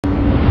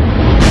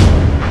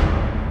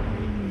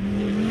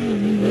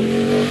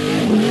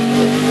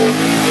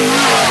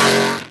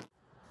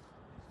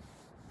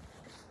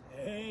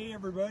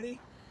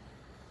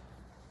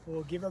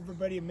give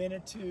everybody a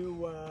minute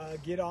to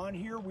get on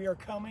here. We are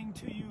coming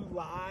to you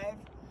live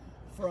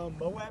from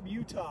Moab,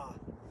 Utah,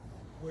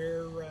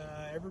 where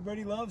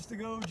everybody loves to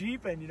go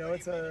jeeping. You know,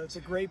 it's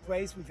a great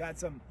place. We've had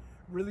some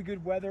really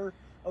good weather.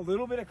 A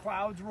little bit of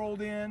clouds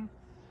rolled in.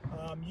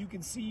 You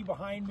can see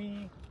behind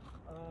me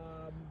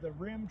the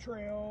Rim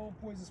Trail,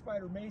 Poison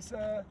Spider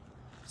Mesa.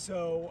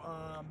 So,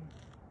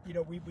 you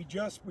know, we've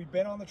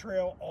been on the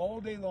trail all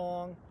day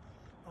long.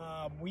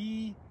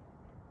 We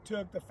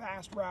took the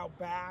fast route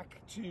back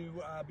to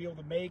be able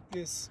to make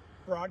this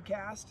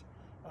broadcast.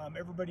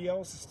 Everybody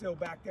else is still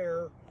back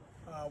there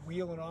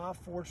wheeling off.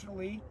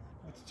 Fortunately,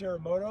 with the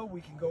Terremoto,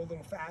 we can go a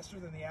little faster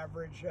than the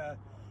average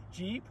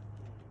Jeep.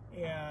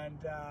 And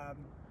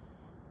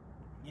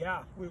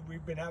yeah,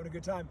 we've been having a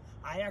good time.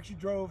 I actually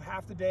drove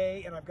half the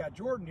day, and I've got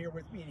Jordan here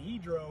with me, and he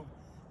drove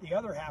the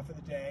other half of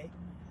the day.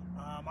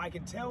 I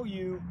can tell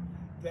you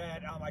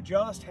that I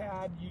just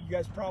had, you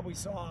guys probably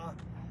saw,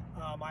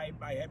 I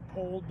had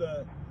pulled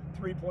the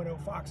 3.0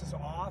 Foxes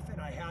off,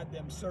 and I had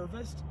them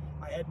serviced.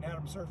 I hadn't had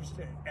them serviced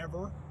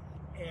ever,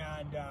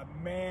 and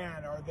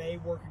man, are they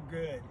working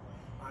good.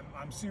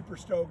 I'm super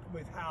stoked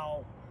with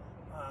how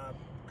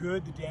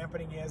good the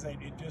dampening is. It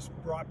just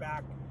brought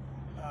back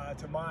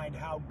to mind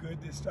how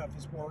good this stuff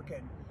is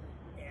working,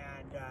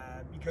 and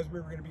because we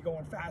were going to be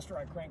going faster,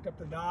 I cranked up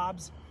the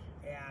knobs,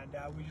 and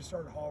we just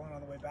started hauling on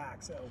the way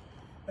back. So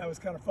that was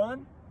kind of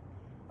fun.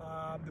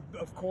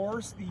 Of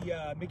course,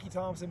 the Mickey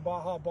Thompson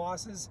Baja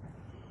Bosses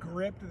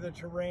gripped the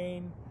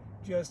terrain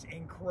just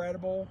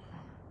incredible,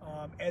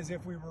 as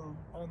if we were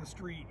on the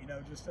street, you know,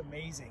 just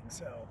amazing.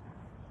 So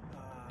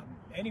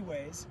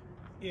anyways,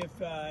 if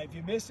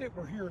you missed it,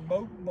 we're here in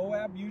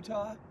Moab,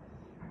 Utah,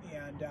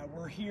 and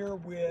we're here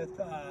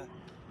with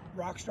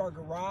Rockstar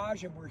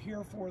Garage, and we're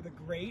here for the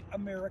Great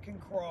American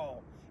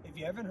Crawl. If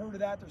you haven't heard of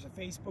that, there's a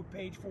Facebook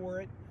page for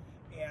it,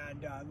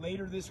 and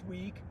later this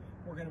week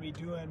we're going to be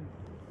doing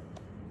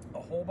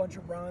a whole bunch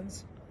of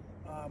runs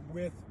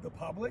with the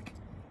public.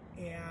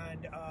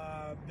 And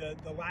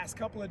the last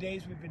couple of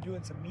days we've been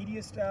doing some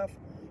media stuff,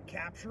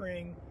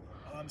 capturing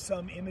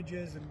some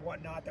images and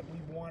whatnot that we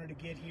wanted to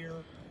get here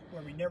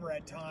where we never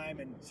had time,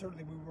 and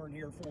certainly we weren't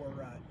here for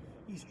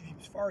East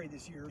Jeep Safari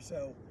this year,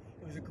 so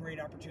it was a great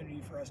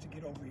opportunity for us to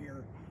get over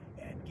here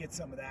and get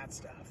some of that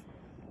stuff.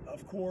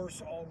 Of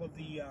course, all of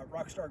the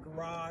Rockstar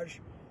Garage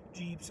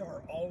Jeeps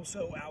are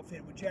also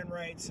outfitted with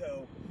GenRight,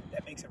 so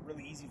that makes it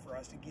really easy for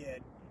us to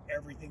get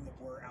everything that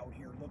we're out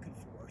here looking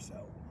for. So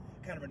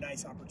kind of a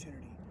nice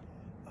opportunity.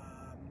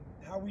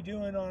 How are we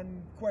doing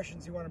on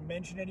questions? You want to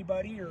mention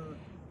anybody, or?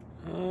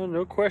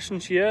 No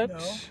questions yet.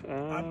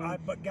 No.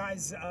 But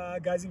guys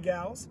and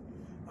gals,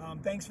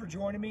 thanks for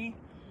joining me.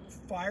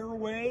 Fire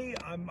away.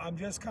 I'm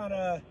just kind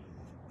of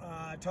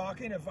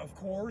talking. Of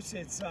course,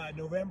 it's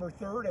November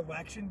 3rd,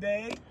 Election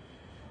Day,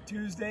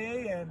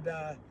 Tuesday,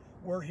 and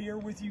we're here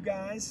with you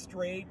guys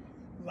straight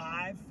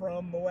live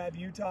from Moab,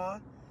 Utah.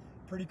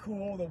 Pretty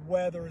cool. The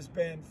weather has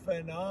been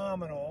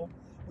phenomenal.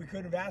 We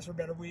couldn't have asked for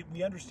better.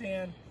 We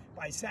understand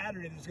by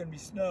Saturday there's going to be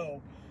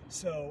snow,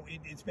 so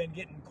it's been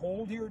getting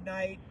cold here at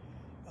night.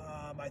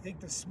 I think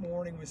this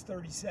morning was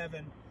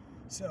 37,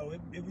 so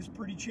it was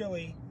pretty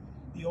chilly.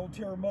 The old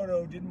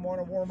Terremoto didn't want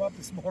to warm up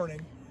this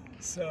morning,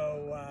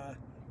 so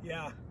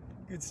yeah,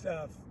 good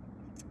stuff.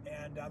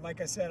 And like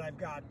I said, I've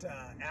got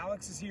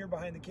Alex is here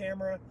behind the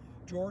camera,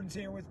 Jordan's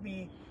here with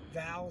me,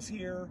 Val's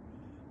here.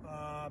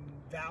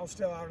 Val's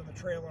still out on the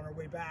trail on her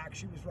way back.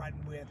 She was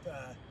riding with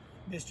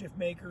Mischief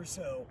Maker,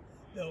 so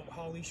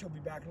Holly, she'll be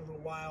back in a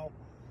little while.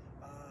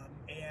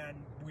 And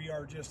we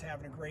are just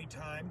having a great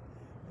time.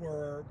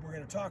 We're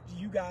going to talk to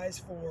you guys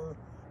for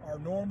our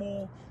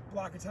normal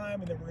block of time,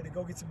 and then we're going to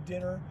go get some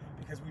dinner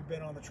because we've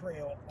been on the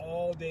trail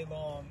all day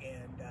long,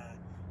 and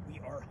we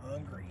are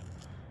hungry.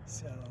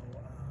 So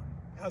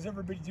how's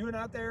everybody doing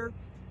out there?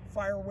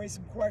 Fire away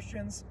some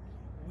questions.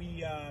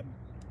 We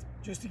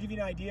just to give you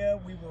an idea,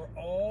 we were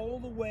all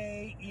the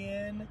way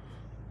in,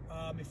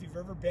 if you've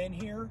ever been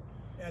here,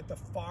 at the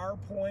far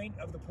point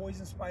of the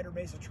Poison Spider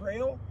Mesa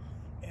Trail,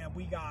 and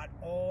we got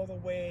all the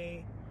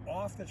way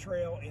off the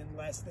trail in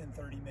less than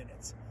 30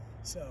 minutes.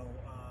 So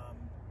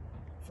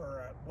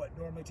for what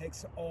normally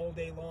takes all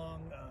day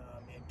long,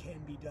 it can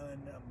be done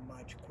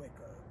much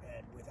quicker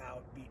and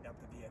without beating up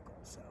the vehicle.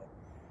 So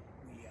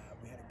we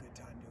had a good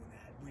time doing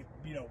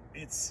that. You know,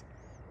 it's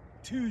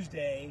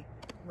Tuesday,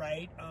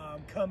 right?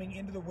 Coming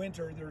into the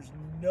winter, there's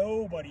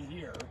nobody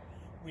here.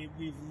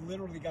 We've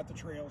literally got the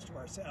trails to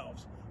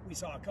ourselves. We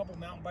saw a couple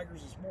mountain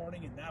bikers this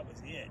morning, and that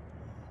was it.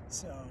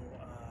 So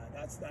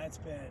that's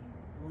been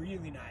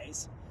really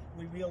nice.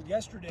 We wheeled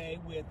yesterday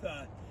with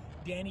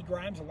Danny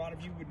Grimes. A lot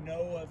of you would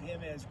know of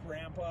him as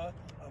Grandpa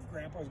of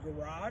Grandpa's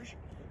Garage.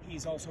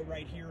 He's also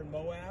right here in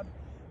Moab.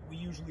 We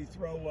usually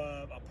throw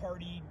a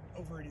party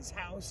over at his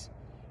house,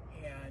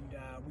 and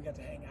we got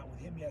to hang out with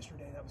him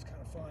yesterday. That was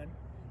kind of fun.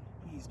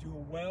 He's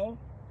doing well.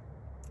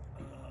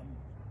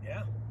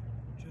 Yeah,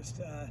 just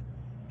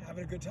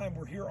having a good time.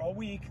 We're here all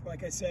week,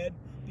 like I said,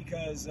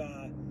 because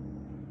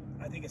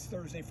I think it's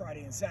Thursday,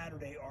 Friday, and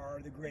Saturday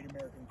are the Great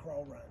American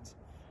Crawl runs.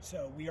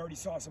 So we already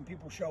saw some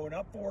people showing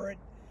up for it,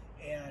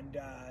 and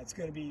it's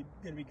going to be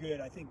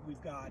good. I think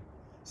we've got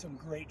some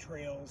great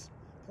trails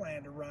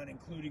planned to run,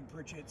 including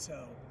Pritchett.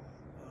 So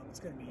it's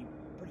going to be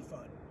pretty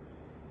fun.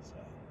 So.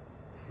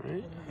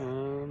 Right.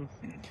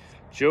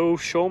 Joe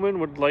Shulman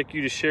would like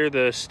you to share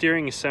the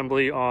steering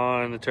assembly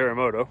on the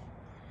Terremoto.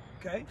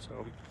 Okay.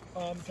 So,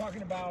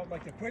 talking about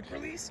like the quick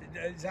release,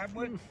 is that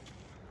what?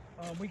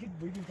 We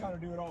can kind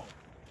of do it all,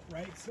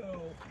 right?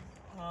 So,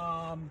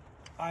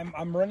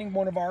 I'm running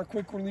one of our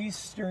quick release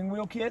steering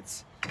wheel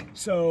kits.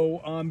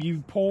 So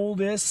you pull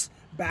this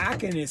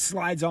back and it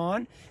slides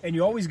on, and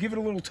you always give it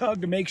a little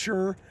tug to make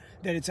sure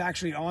that it's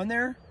actually on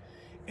there,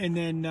 and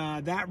then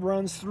that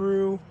runs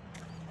through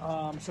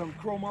some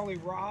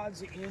chromoly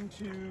rods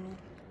into.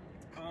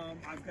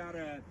 I've got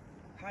a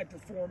high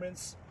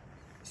performance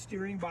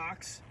steering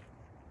box.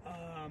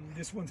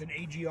 This one's an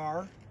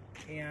AGR,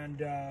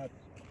 and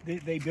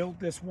they built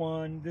this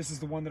one. This is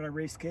the one that I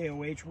raced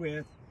KOH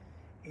with,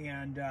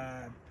 and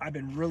I've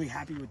been really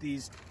happy with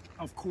these.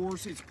 Of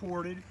course, it's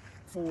ported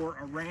for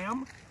a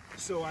RAM,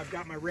 so I've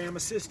got my RAM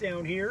assist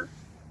down here,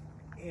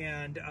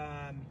 and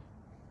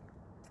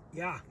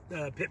yeah,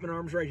 the pitman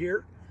arms right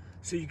here,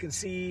 so you can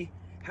see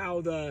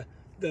how the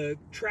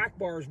track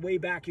bar is way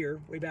back here,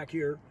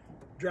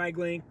 drag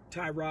link,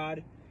 tie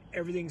rod,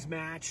 everything's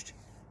matched,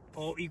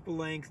 all equal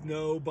length,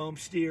 no bump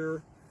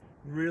steer,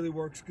 really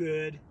works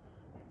good.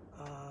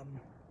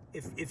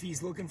 If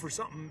he's looking for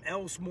something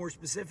else more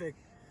specific,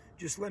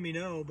 just let me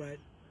know. But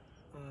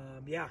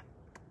yeah,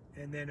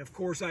 and then of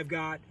course I've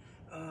got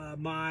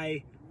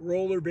my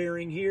roller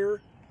bearing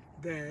here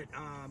that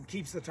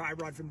keeps the tie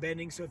rod from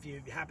bending, so if you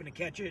happen to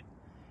catch it,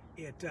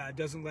 it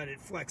doesn't let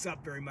it flex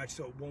up very much,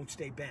 so it won't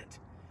stay bent.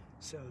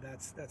 So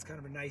that's kind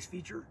of a nice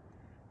feature,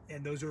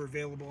 and those are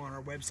available on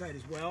our website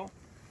as well.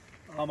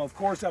 Of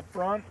course, up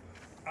front,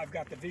 I've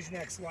got the Vision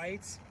X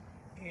lights,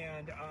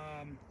 and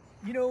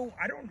you know,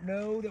 I don't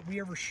know that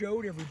we ever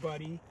showed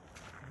everybody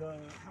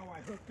how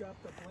I hooked up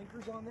the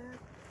blinkers on that.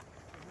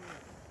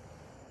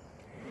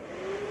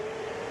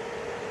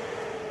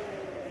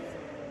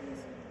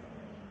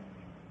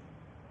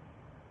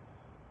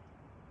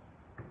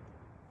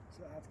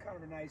 So that's kind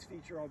of a nice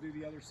feature. I'll do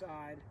the other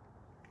side.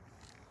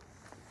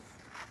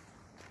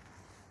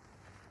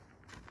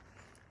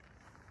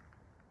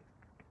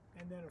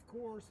 And then, of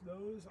course,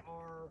 those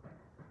are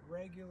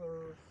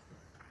regular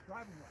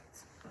driving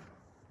lights,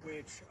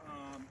 which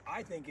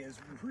I think is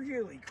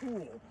really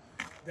cool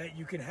that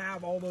you can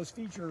have all those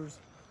features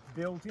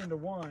built into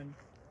one.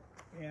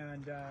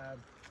 And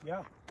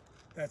yeah,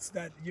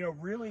 you know,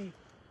 really,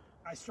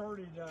 I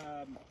started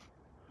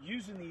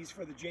using these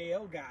for the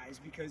JL guys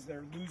because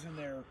they're losing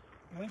their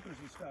blinkers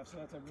and stuff. So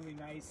that's a really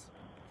nice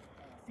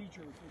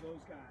feature for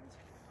those guys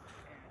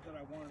that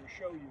I wanted to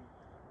show you.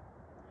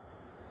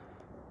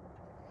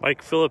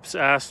 Mike Phillips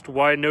asked,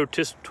 why no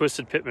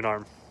twisted pitman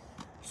arm?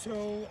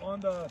 So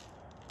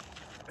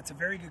that's a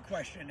very good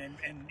question,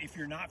 and if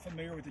you're not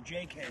familiar with the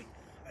JK,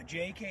 a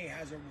JK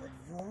has a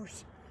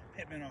reverse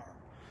pitman arm.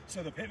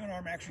 So the pitman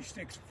arm actually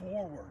sticks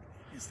forward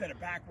instead of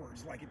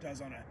backwards like it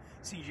does on a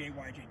CJ,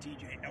 YJ,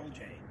 TJ,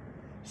 LJ.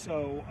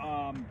 So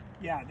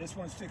yeah, this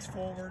one sticks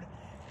forward,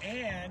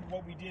 and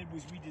what we did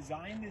was we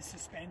designed this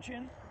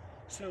suspension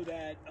so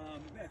that,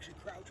 actually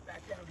crouch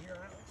back down here,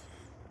 Alex.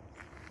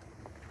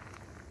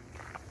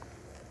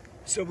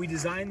 So we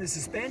designed the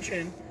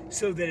suspension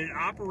so that it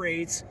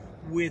operates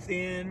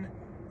within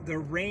the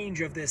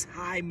range of this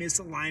high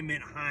misalignment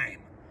Heim.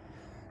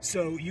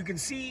 So you can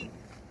see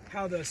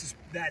how that's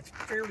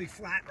fairly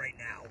flat right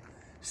now.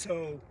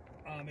 So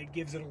it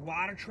gives it a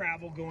lot of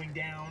travel going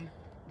down.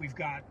 We've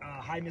got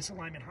high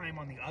misalignment Heim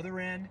on the other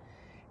end,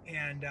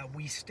 and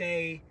we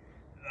stay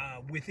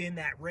within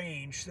that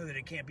range so that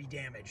it can't be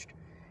damaged.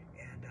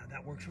 And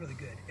that works really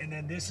good. And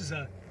then this is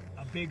a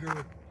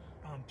bigger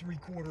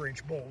 3/4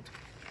 inch bolt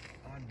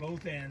on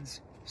both ends,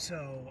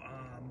 so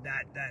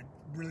that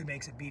really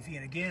makes it beefy.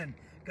 And again,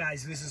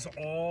 guys, this is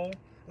all,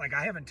 like,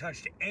 I haven't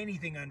touched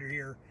anything under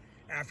here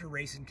after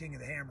racing King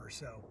of the Hammer,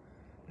 so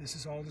this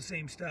is all the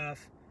same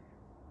stuff,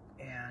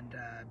 and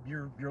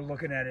you're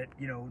looking at it,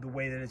 you know, the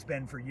way that it's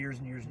been for years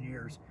and years and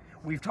years.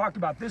 We've talked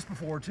about this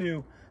before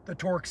too, the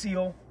torque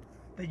seal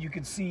that you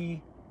can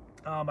see.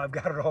 I've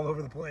got it all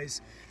over the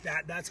place.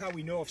 That's how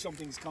we know if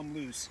something's come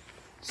loose,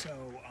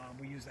 so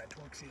we use that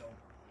torque seal.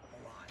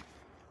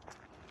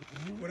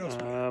 What else?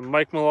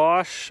 Mike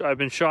Malosh, I've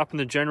been shopping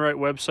the GenRight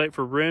website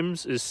for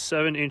rims. Is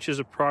 7 inches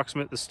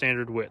approximate the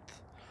standard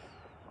width?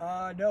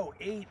 No,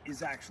 8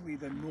 is actually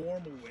the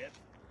normal width.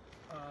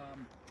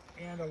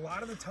 And a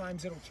lot of the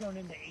times it'll turn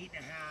into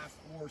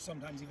 8.5 or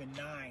sometimes even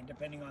 9,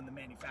 depending on the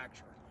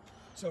manufacturer.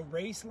 So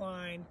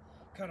Raceline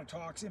kind of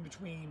talks in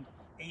between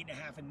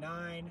 8.5 and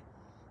 9.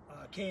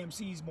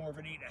 KMC is more of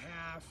an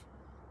 8.5.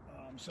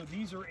 So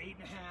these are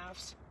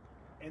 8.5s,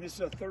 and this is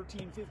a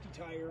 1350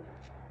 tire.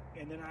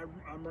 And then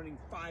I'm running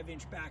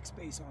 5-inch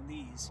backspace on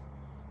these.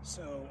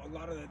 So a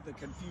lot of the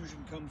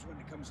confusion comes when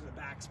it comes to the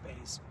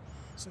backspace.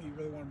 So you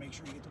really want to make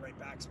sure you get the right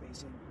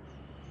backspace in,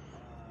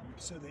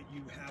 so that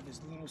you have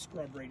as little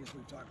scrub rate, as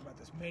we've talked about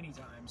this many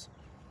times,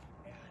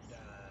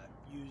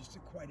 used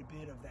quite a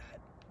bit of that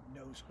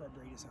no scrub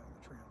radius out on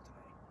the trail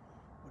today.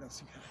 What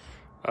else you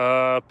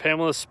got?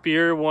 Pamela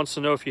Spear wants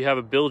to know if you have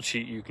a build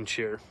sheet you can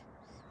share.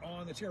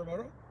 On the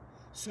Terremoto?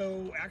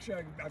 So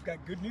actually, I've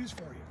got good news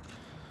for you.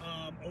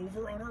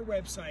 Over on our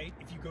website,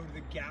 if you go to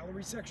the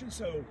gallery section,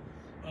 so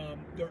on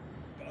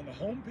the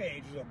home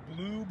page, there's a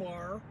blue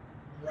bar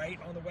right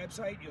on the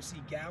website. You'll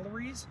see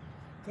galleries.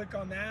 Click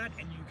on that,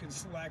 and you can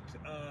select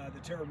the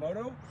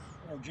Terremoto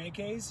or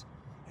JK's,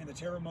 and the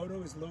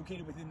Terremoto is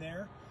located within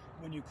there.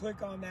 When you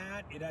click on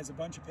that, it has a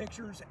bunch of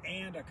pictures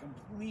and a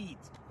complete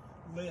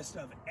list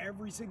of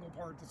every single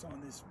part that's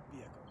on this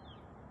vehicle.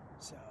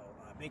 So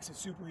it makes it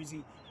super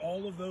easy.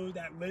 All of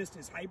that list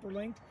is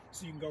hyperlinked,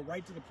 so you can go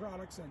right to the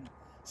products and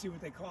see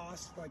what they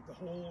cost, like the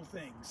whole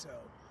thing. So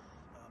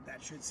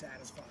that should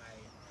satisfy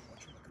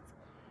what you're looking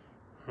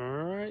for.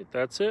 All right,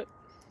 that's it.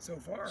 So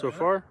far. So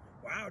far?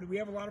 Wow, do we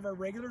have a lot of our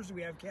regulars? Do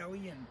we have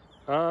Kelly and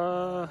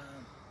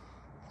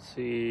let's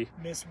see.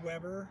 Miss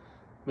Weber?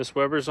 Miss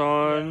Weber's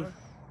on.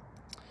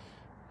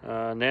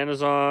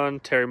 Nana's on.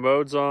 Terry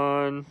Mode's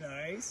on.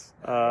 Nice.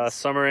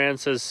 Summer Ann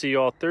says see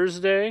you all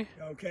Thursday.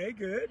 Okay,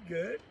 good.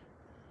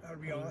 That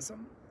would be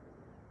awesome.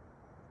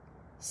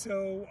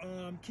 So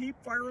keep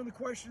firing the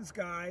questions,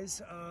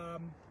 guys.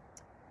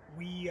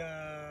 We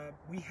had,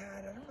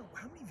 I don't know,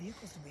 how many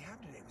vehicles did we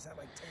have today? Was that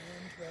like 10,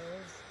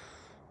 12?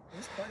 It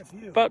was quite a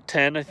few. About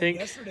 10, I think.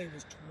 Yesterday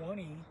was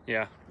 20.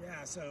 Yeah.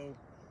 Yeah, so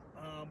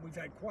we've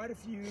had quite a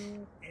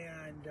few,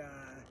 and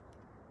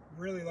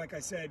really, like I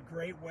said,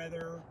 great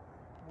weather.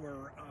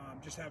 We're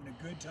just having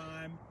a good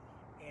time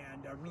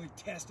and really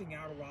testing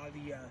out a lot of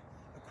the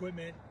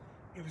equipment.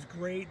 It was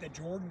great that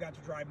Jordan got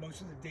to drive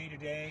most of the day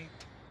today,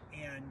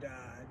 and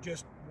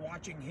just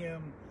watching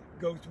him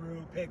go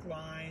through, pick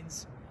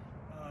lines.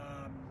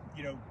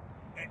 You know,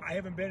 I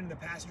haven't been in the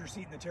passenger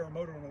seat in the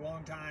Terremoto in a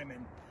long time,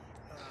 and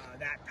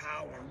that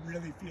power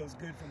really feels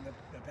good from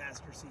the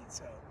passenger seat.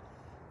 So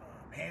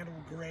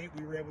handled great.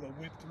 We were able to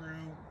whip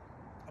through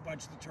a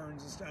bunch of the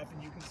turns and stuff,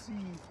 and you can see,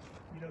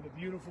 you know, the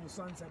beautiful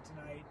sunset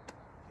tonight.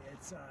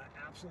 It's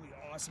absolutely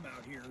awesome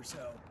out here.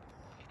 So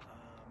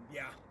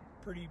yeah,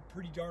 pretty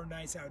darn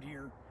nice out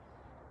here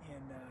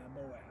in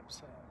Moab.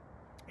 So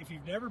if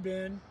you've never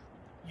been,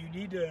 you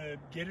need to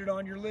get it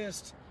on your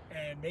list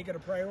and make it a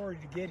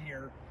priority to get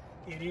here.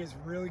 It is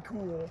really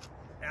cool.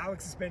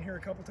 Alex has been here a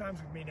couple times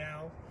with me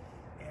now,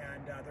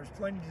 and there's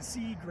plenty to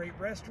see. Great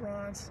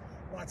restaurants,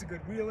 lots of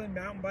good wheeling,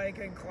 mountain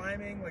biking,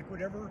 climbing, like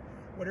whatever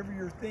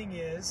your thing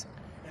is.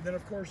 And then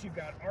of course you've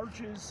got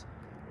Arches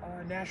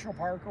National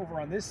Park over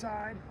on this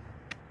side,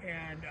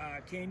 and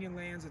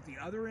Canyonlands at the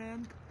other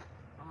end,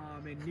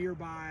 and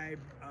nearby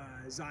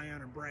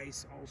Zion and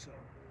Bryce also.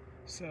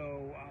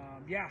 So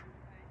yeah,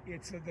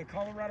 it's the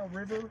Colorado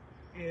River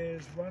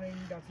is running.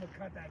 That's what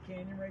cut that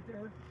canyon right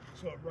there.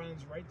 So it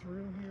runs right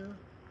through here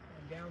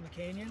and down the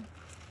canyon.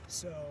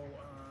 So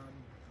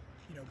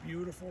you know,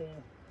 beautiful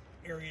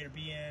area to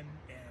be in,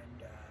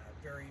 and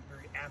very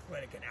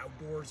athletic and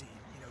outdoorsy.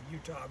 You know,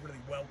 Utah really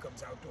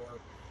welcomes outdoor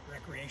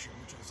recreation,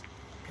 which is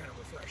kind of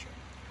refreshing.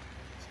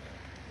 So.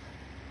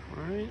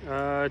 All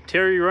right,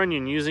 Terry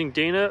Runyon using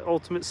Dana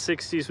Ultimate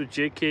 60s with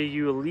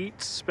JKU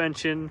Elite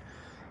suspension.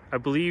 I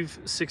believe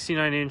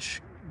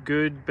 69-inch,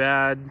 good,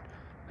 bad.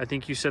 I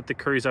think you set the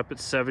Curries up at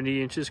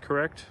 70 inches,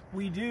 correct?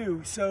 We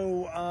do.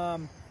 So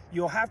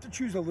you'll have to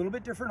choose a little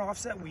bit different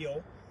offset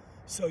wheel.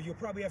 So you'll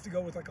probably have to go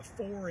with like a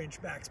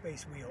 4-inch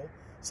backspace wheel,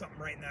 something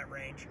right in that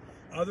range.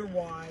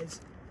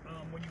 Otherwise,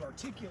 when you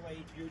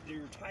articulate,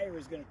 your tire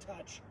is going to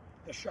touch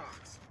the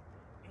shocks,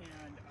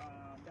 and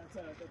that's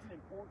an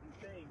important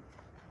thing,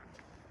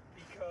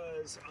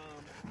 because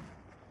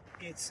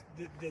it's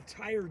the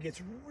tire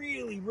gets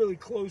really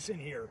close in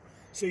here.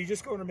 So you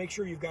just going to make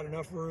sure you've got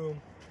enough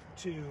room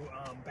to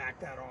back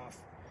that off,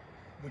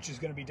 which is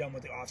going to be done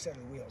with the offset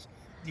of the wheels.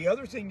 The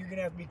other thing you're going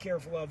to have to be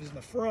careful of is in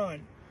the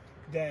front,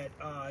 that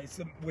it's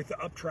with the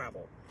up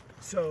travel.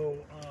 So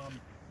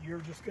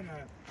you're just going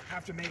to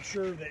have to make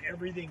sure that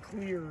everything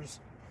clears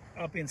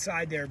up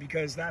inside there,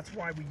 because that's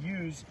why we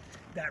use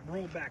that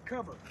rolled back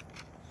cover.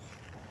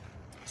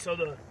 So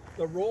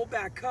the roll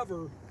back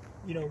cover,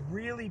 you know,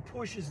 really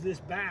pushes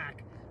this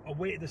back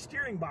away. The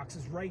steering box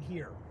is right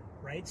here,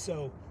 right?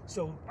 So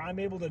I'm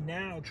able to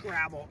now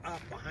travel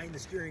up behind the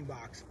steering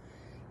box,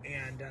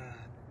 and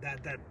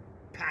that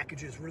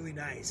package is really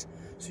nice.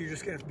 So you're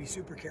just gonna have to be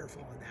super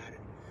careful on that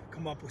and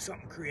come up with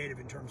something creative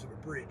in terms of a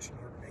bridge in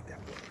order to make that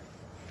work.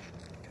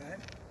 Okay.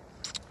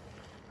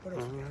 What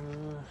else we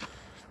got?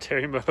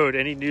 Terry Mode,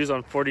 any news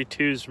on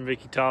 42s from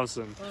Mickey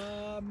Thompson?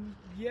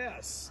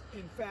 Yes.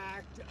 In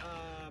fact,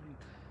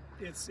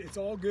 it's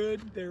all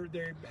good.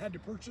 They had to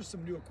purchase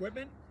some new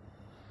equipment,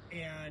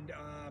 and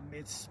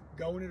it's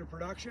going into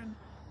production.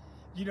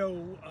 You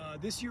know,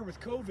 this year with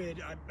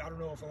COVID, I don't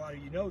know if a lot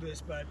of you know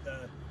this, but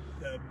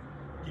the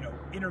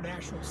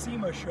international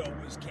SEMA show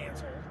was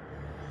canceled,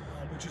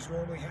 which is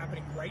normally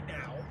happening right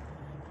now,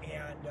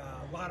 and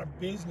a lot of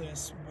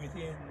business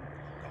within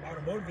the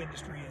automotive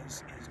industry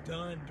is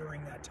done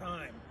during that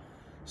time.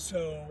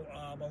 So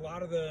a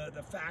lot of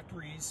the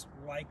factories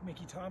like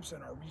Mickey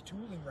Thompson are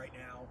retooling right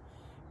now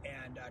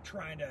and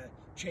trying to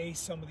chase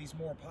some of these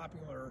more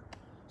popular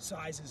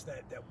sizes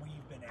that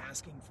we've been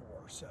asking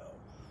for. So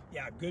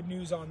yeah, good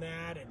news on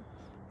that, and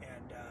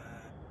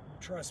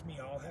trust me,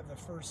 I'll have the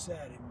first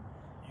set, and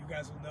you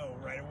guys will know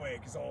right away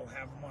because I'll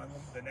have them on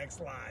the next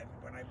live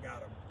when I've got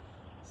them.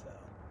 So.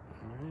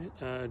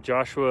 All right.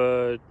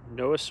 Joshua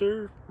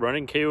Noaser,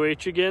 running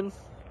KOH again?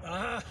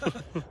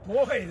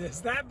 Boy,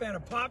 has that been a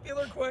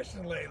popular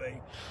question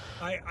lately.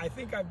 I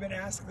think I've been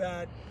asked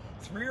that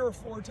 3 or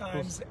 4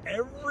 times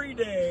every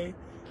day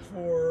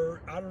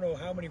for I don't know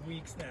how many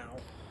weeks now.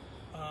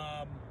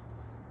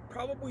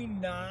 Probably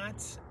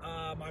not.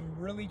 I'm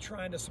really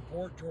trying to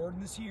support Jordan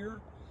this year.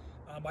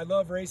 I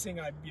love racing.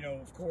 I,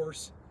 of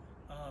course,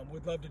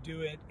 would love to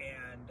do it.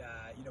 And,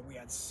 we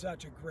had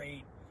such a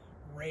great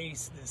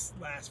race this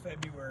last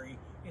February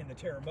in the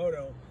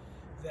Terremoto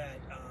that,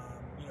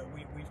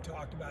 we've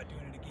talked about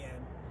doing it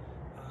again.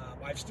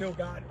 I've still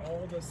got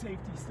all the safety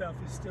stuff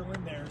is still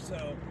in there,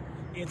 so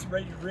it's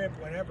ready to rip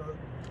whenever.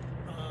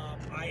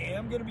 I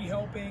am going to be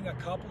helping a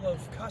couple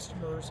of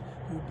customers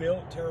who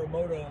built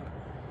Terremoto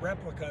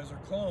replicas or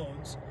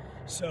clones.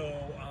 So,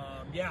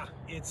 yeah,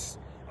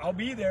 I'll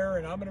be there,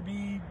 and I'm going to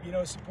be,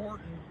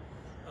 supporting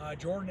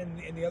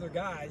Jordan and the other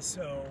guys.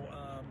 So,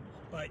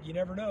 but you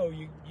never know.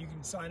 You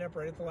can sign up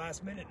right at the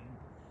last minute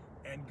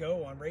and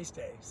go on race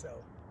day. So,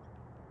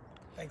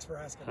 thanks for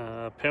asking.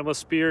 Pamela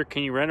Spear,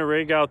 can you rent a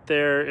rig out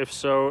there? If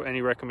so,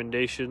 any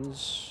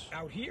recommendations?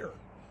 Out here?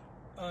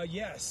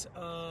 Yes.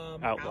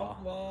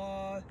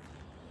 Outlaw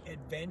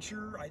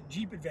Adventure,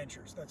 Jeep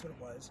Adventures, that's what it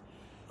was.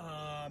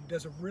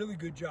 Does a really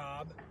good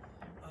job.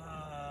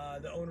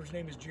 The owner's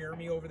name is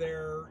Jeremy over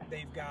there.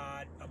 They've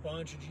got a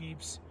bunch of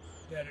Jeeps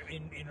that are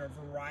in a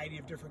variety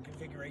of different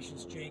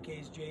configurations,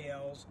 JKs,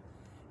 JLs.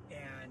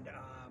 And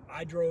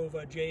I drove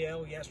a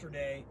JL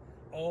yesterday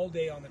all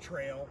day on the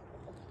trail,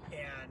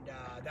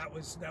 and that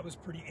was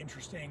pretty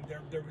interesting.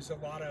 There was a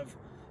lot of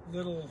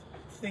little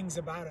things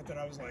about it that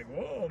I was like,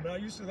 whoa, I'm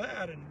not used to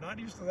that and not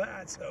used to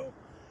that. So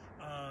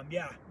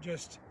yeah,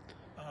 just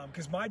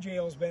because my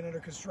JL's been under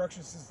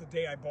construction since the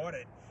day I bought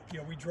it.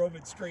 We drove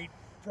it straight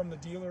from the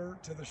dealer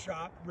to the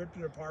shop, ripped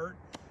it apart,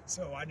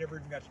 so I never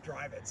even got to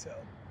drive it. So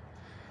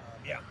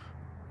yeah.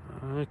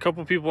 A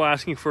couple people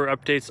asking for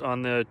updates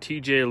on the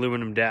TJ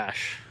aluminum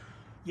dash.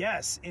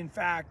 Yes, in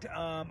fact,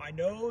 I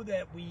know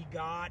that we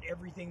got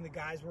everything. The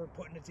guys were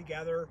putting it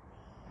together.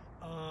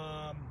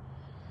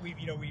 We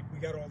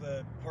got all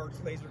the parts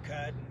laser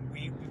cut, and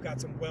we've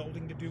got some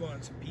welding to do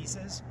on some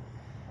pieces.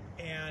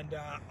 And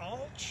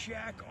I'll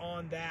check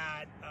on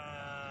that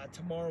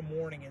tomorrow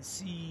morning and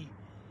see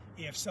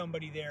if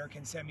somebody there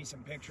can send me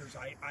some pictures.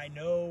 I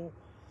know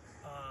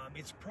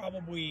it's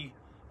probably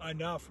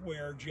enough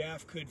where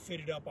Jeff could fit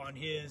it up on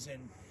his,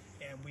 and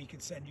we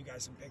could send you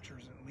guys some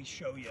pictures and at least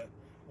show you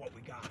what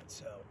we got.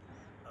 So,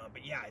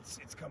 but yeah,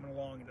 it's coming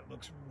along and it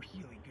looks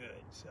really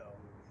good. So,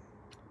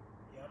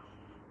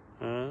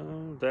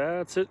 yep.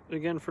 That's it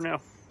again for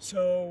now.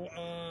 So,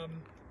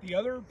 the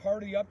other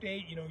part of the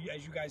update,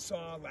 as you guys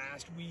saw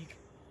last week,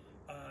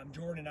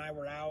 Jordan and I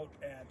were out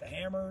at the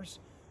Hammers,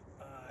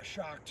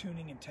 shock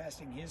tuning and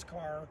testing his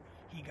car.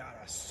 He got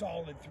a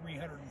solid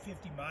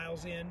 350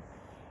 miles in,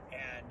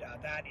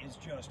 and that is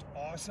just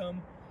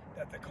awesome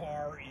that the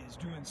car is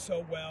doing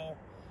so well.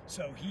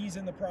 So he's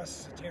in the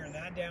process of tearing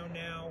that down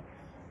now.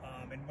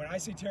 And when I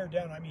say tear it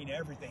down, I mean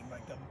everything.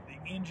 Like the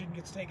engine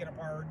gets taken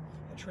apart,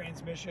 the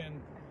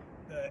transmission,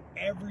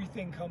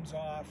 everything comes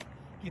off,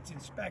 gets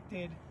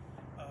inspected,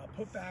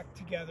 put back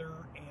together,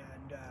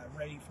 and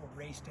ready for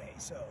race day.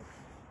 So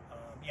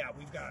yeah,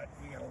 we got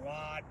a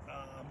lot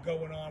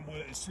going on.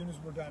 As soon as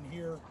we're done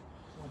here,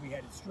 we'll be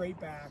headed straight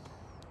back,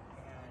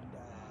 and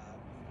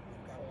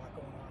we've got a lot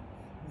going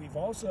on. We've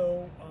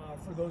also,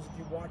 for those of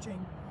you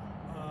watching,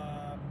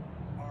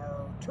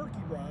 our turkey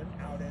run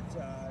out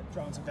at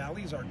Johnson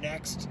Valley is our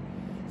next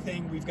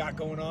thing we've got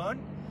going on.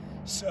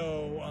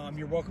 So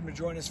you're welcome to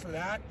join us for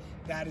that.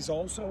 That is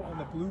also on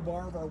the blue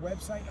bar of our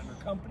website under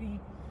company.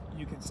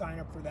 You can sign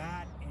up for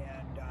that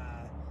and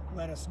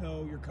let us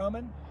know you're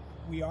coming.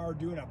 We are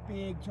doing a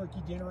big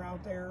turkey dinner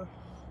out there,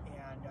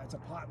 and it's a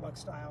potluck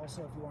style,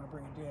 so if you want to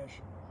bring a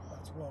dish,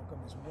 that's welcome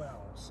as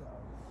well. So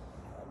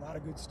a lot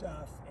of good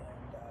stuff,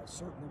 and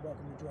certainly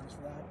welcome to join us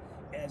for that,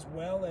 as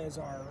well as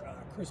our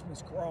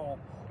Christmas crawl,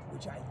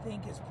 which I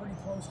think is pretty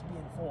close to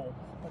being full,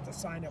 but the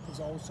sign up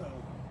is also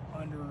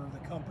under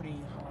the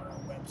company on our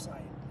website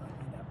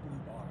in that blue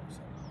bar,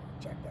 so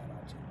check that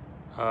out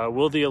too.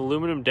 Will the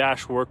aluminum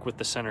dash work with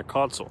the center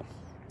console?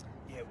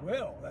 It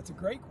will. That's a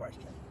great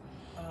question.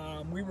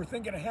 We were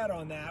thinking ahead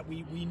on that.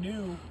 We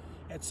knew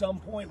at some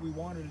point we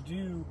wanted to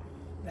do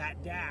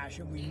that dash,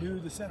 and we knew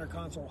the center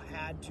console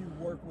had to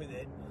work with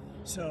it.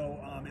 So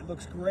it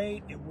looks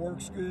great, it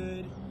works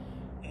good,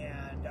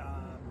 and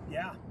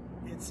yeah,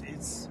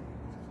 it's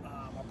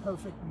a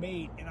perfect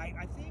mate. And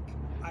I think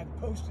I've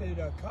posted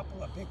a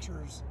couple of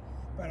pictures,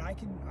 but I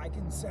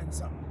can send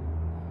something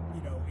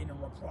you know, in a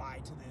reply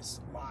to this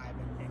live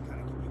and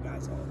kind of give you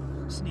guys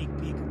a sneak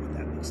peek of what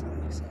that looks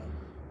like. So,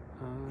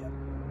 yep.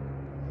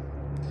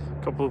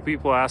 A couple of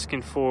people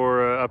asking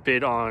for an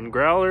update on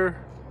Growler.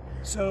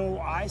 So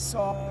I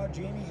saw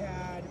Jamie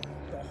had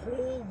the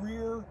whole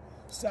rear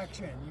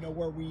section, you know,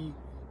 where we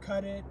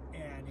cut it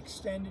and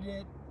extended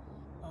it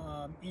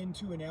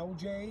into an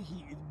LJ.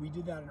 We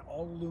did that in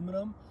all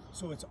aluminum,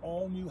 so it's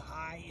all new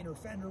high inner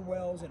fender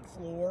wells and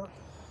floor.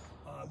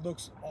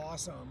 Looks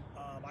awesome.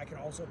 I can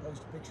also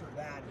post a picture of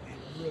that.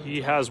 It really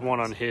He has one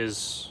on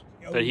his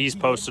that he's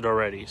posted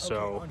already, so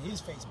okay, on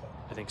his Facebook.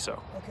 I think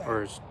so, Okay.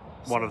 or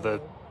one of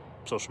the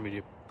social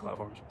media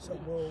platforms. So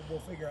we'll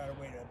figure out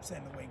a way to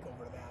send the link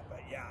over to that.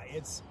 But yeah,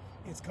 it's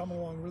coming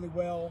along really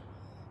well.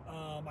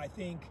 I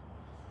think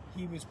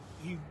he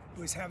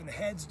was having the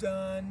heads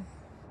done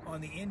on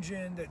the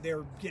engine, that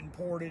they're getting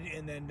ported,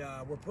 and then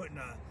we're putting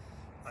a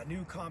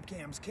new comp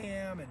cams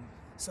cam and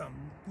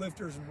some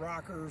lifters and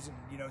rockers and,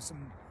 you know,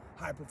 some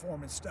high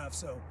performance stuff.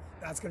 So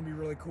that's going to be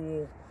really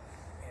cool,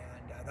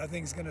 and that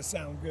thing's going to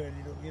sound good.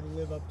 It'll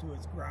live up to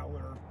its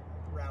Growler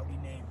rowdy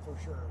name for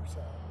sure.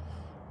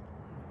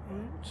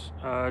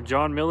 So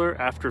John Miller,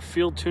 after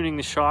field tuning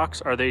the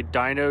shocks, are they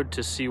dynoed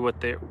to see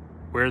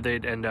where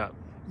they'd end up?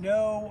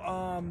 No,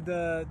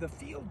 the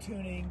field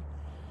tuning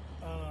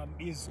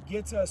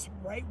gets us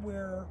right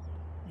where,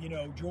 you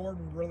know,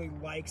 Jordan really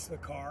likes the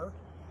car.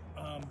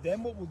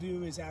 Then what we'll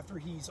do is, after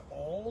he's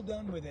all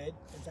done with it,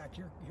 in fact,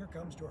 here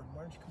comes Jordan.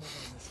 Why don't you come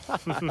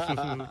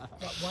over on this?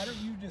 But why don't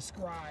you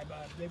describe?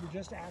 They were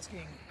just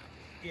asking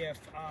if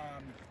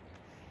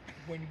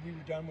when we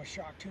were done with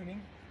shock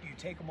tuning, do you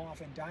take them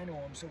off and dyno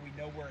them so we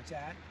know where it's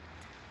at?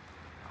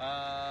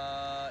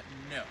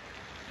 No.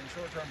 In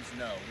short terms,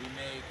 no.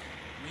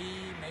 We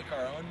make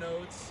our own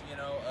notes, you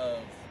know, of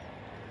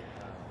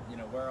you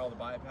know, where all the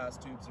bypass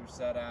tubes are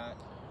set at.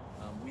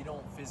 We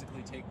don't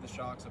physically take the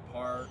shocks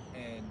apart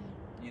and,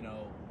 you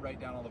know, write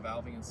down all the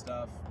valving and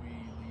stuff. We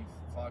leave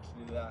Fox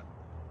to do that.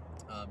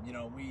 You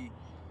know, we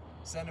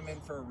send them in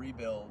for a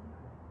rebuild.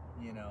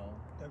 You know,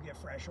 they'll get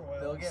fresh oil.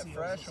 They'll get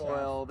fresh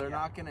oil. They're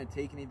not going to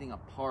take anything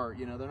apart.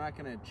 You know, they're not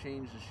going to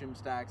change the shim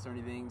stacks or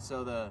anything.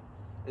 So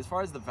as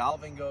far as the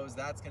valving goes,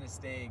 that's going to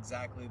stay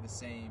exactly the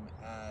same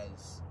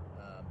as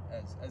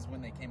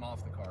when they came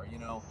off the car. You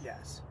know.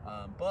 Yes.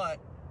 But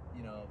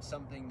you know,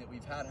 something that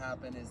we've had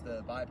happen is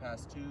the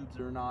bypass tubes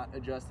are not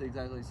adjusted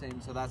exactly the same.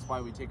 So that's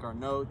why we take our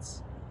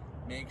notes,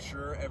 make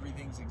sure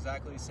everything's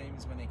exactly the same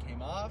as when they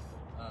came off.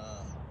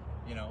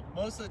 You know,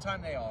 most of the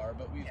time they are,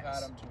 but we've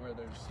had them to where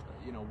there's,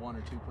 you know, 1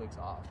 or 2 clicks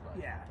off.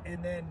 But. Yeah,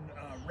 and then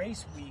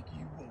race week,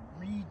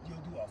 you'll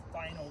do a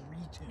final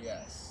retune.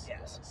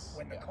 Yes.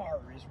 When the car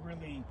is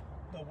really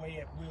the way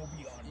it will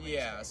be on race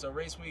week. So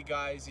race week,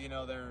 guys, you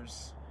know,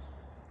 there's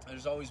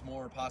always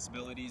more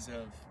possibilities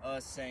of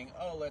us saying,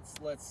 oh,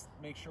 let's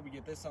make sure we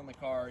get this on the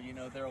car. You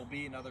know, there'll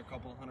be another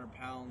couple 100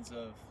 pounds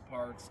of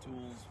parts,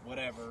 tools,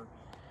 whatever,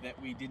 that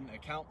we didn't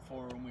account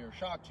for when we were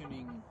shock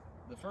tuning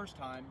the first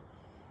time.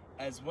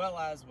 As well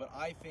as what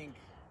I think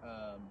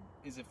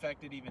is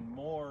affected even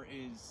more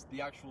is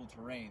the actual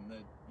terrain.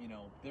 You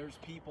know, there's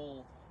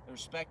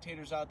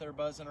spectators out there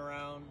buzzing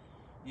around,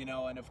 you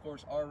know, and of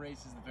course our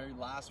race is the very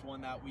last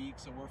one that week,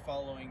 so we're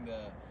following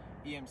the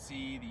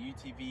EMC,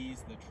 the UTVs,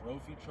 the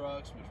trophy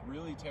trucks, which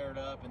really tear it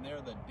up, and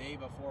they're the day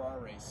before our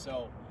race.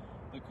 So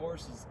the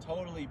course is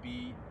totally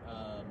beat,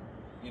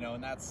 you know,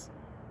 and that's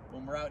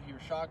when we're out here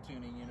shock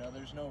tuning, you know,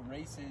 there's no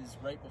races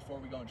right before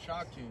we go and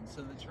shock tune.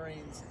 So the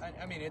terrain's,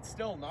 I mean, it's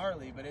still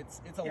gnarly, but it's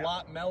a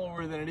lot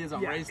mellower than it is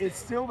on race day. It's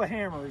still the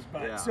hammers,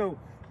 but so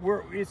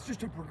it's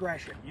just a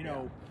progression, you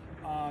know.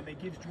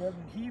 It gives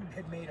Jordan, he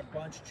had made a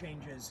bunch of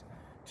changes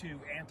to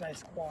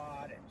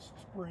anti-squat and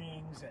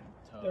springs,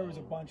 and there was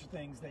a bunch of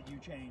things that you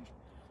changed.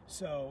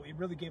 So it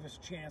really gave us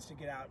a chance to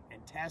get out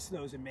and test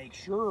those and make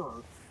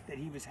sure that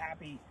he was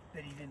happy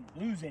that he didn't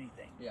lose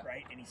anything,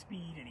 right? Any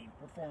speed, any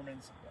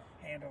performance,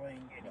 handling,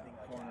 anything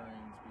like cornering,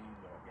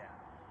 that.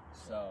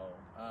 speed, So,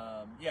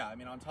 I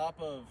mean, on top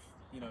of,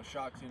 you know,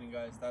 shock tuning,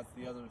 guys, that's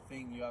the other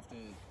thing you have to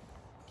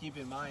keep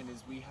in mind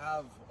is we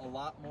have a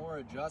lot more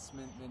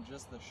adjustment than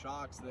just the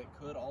shocks that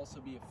could also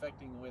be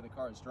affecting the way the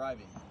car is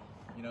driving.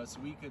 You know, so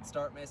we could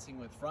start messing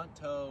with front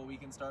toe, we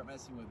can start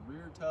messing with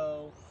rear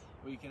toe,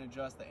 we can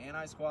adjust the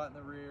anti-squat in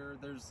the rear.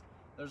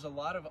 There's a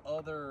lot of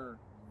other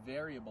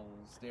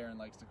variables, Darren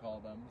likes to call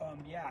them.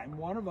 And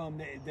one of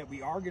them that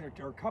we are going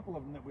to, or a couple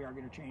of them that we are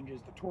going to change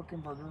is the torque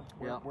converter,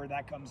 where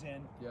that comes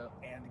in,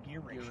 and the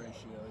gear ratio.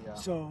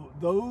 So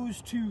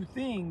those two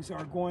things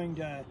are going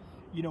to,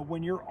 you know,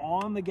 when you're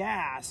on the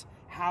gas,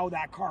 how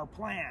that car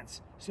plants.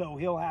 So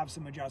he'll have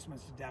some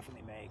adjustments to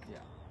definitely make.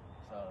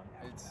 So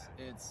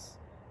it's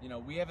you know,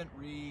 we haven't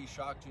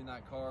re-shock tuned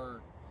that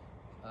car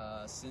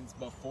since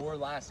before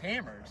Last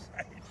Hammers,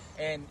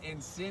 and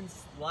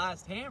since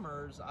Last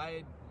Hammers, I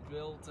had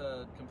built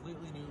a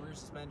completely new rear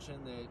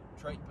suspension that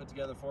Triton put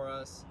together for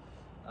us,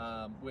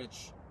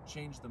 which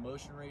changed the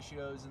motion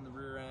ratios in the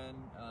rear end.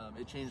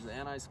 It changed the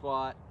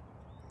anti-squat.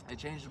 It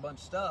changed a bunch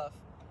of stuff,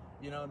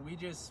 you know, and we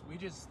just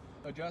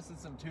adjusted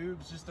some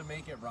tubes just to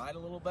make it ride a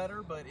little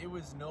better, but it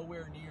was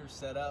nowhere near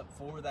set up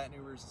for that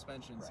new rear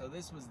suspension. Right. So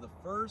this was the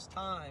first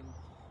time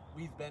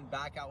we've been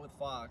back out with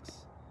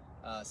Fox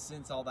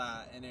since all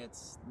that, and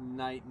it's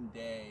night and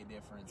day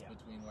difference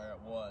between where it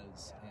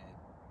was and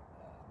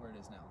where it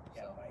is now.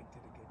 Yeah, so Mike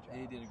did a good job.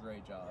 he did a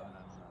great job, and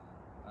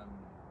I'm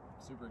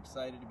super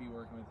excited to be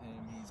working with him.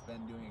 He's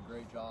been doing a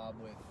great job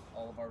with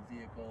all of our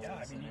vehicles. Yeah,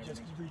 I mean, you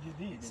just redid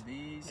these. He did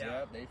these,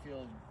 Yeah. They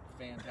feel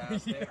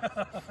fantastic.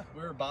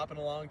 We were bopping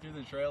along through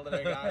the trail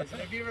today, guys.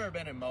 And if you've ever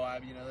been in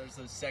Moab, you know, there's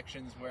those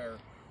sections where,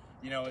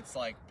 you know, it's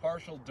like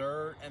partial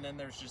dirt, and then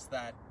there's just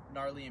that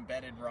gnarly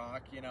embedded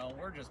rock. You know,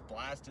 we're just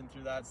blasting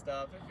through that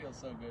stuff. It feels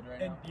so good right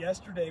now. And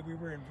yesterday we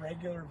were in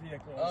regular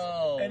vehicles.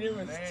 Oh, and it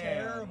was man.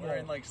 terrible. We're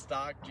in like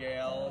stock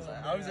jails. Oh,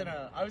 I was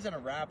in a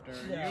Raptor.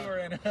 Yeah. You were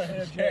in In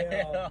a a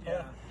jail.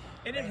 Yeah.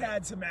 And it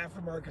had some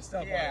aftermarket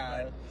stuff Yeah, on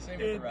it, same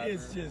but with the Raptor.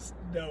 it's just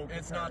no comparison.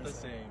 It's not the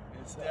same.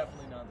 It's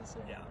definitely not the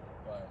same. Yeah.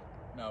 But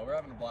no, we're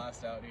having a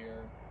blast out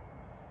here.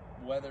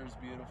 Weather's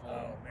beautiful.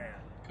 Oh, man.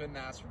 Couldn't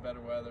ask for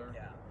better weather.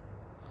 Yeah.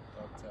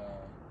 But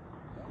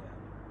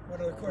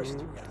What other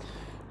questions we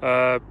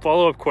got?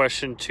 Follow-up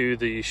question to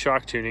the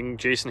shock tuning.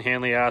 Jason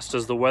Hanley asked,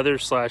 does the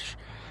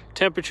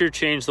weather/temperature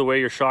change the way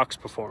your shocks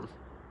perform?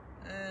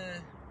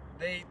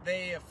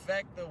 they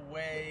affect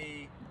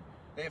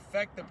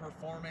the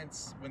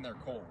performance when they're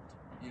cold.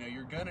 You know,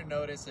 you're gonna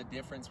notice a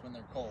difference when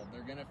they're cold.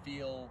 They're gonna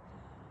feel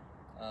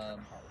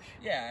Harsh.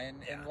 yeah,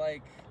 and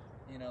like,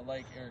 you know,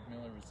 like Eric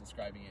Miller was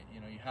describing it,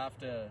 you know, you have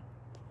to,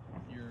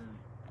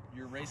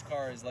 your race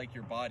car is like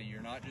your body.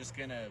 You're not just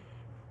gonna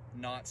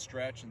not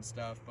stretch and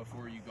stuff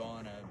before you go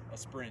on a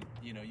sprint.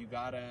 You know, you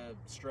gotta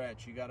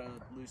stretch, you gotta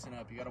loosen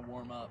up, you gotta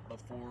warm up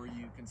before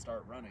you can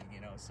start running,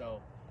 you know.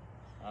 So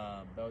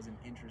that was an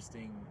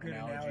interesting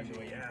analogy the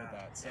way you put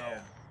that. So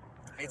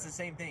it's the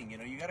same thing, you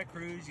know, you gotta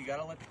cruise, you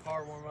gotta let the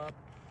car warm up.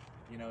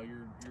 You know,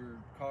 your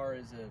car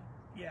is a...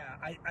 Yeah,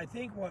 I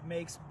think what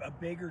makes a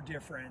bigger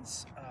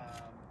difference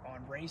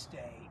on race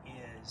day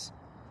is,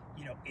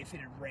 you know, if it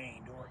had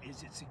rained, or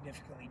is it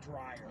significantly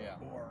drier,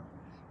 or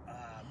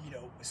you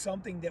know,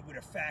 something that would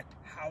affect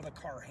how the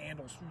car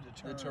handles through the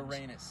turns. The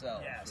terrain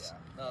itself. Yes. Yeah.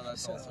 No,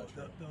 that's so also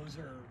true.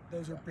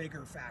 Those are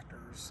bigger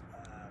factors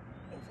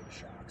over the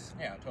shocks.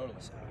 Yeah, totally.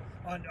 So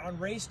on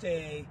race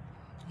day,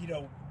 you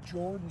know,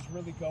 Jordan's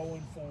really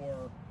going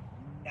for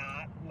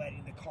not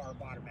letting the car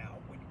bottom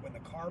out. When the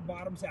car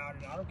bottoms out,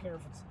 and I don't care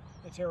if it's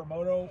the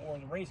Terremoto or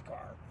the race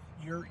car,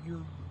 your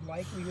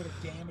likelihood of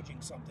damaging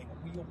something, a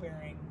wheel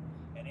bearing,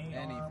 an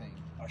A-arm,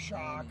 a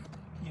shock,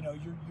 you know,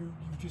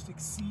 you've just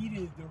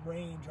exceeded the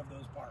range of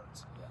those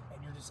parts,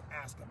 and you're just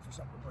asking for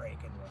something to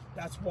break. And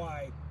that's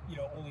why, you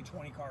know, only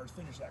 20 cars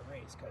finish that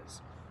race,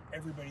 because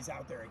everybody's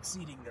out there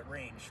exceeding the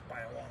range by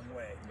a long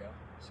way. Yeah.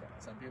 So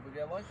some people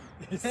get lucky.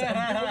 Some people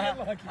get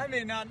lucky. I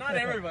mean, not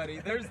everybody.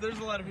 There's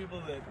a lot of people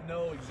that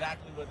know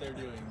exactly what they're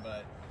doing,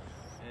 but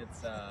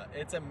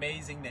it's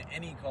amazing that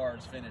any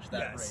cars finish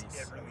that race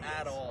really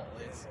at is. all.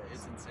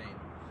 It's insane.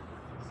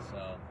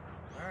 So,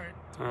 all right.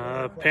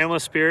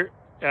 Pamela Spirit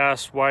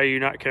asked, why are you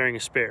not carrying a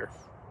spare?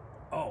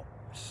 Oh.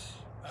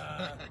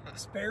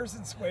 Spares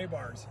and sway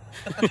bars.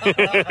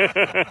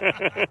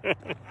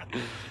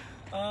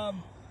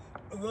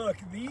 Look,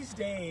 these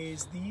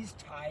days, these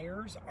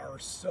tires are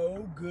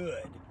so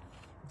good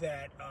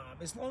that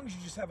as long as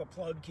you just have a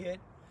plug kit,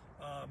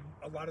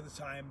 a lot of the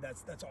time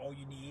that's all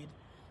you need.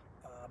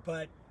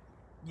 But,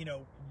 you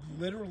know,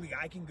 literally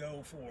I can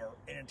go for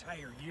an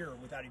entire year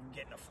without even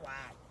getting a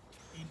flat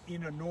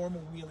in a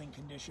normal wheeling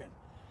condition.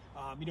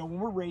 You know, when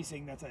we're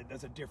racing, that's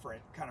a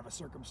different kind of a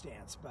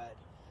circumstance. But,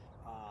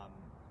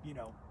 you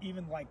know,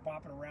 even like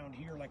bopping around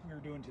here like we were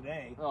doing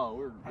today.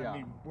 Oh, I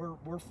mean,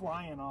 we're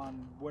flying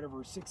on whatever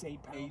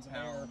 6-8 pounds of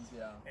air.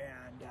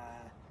 And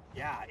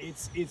yeah,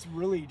 it's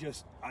really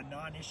just a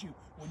non-issue.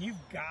 When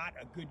you've got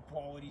a good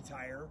quality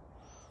tire,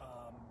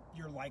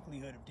 your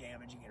likelihood of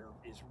damaging it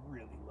is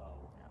really low.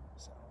 Yeah.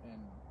 So,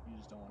 and you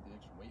just don't want the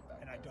extra weight back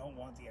and there. I don't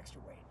want the extra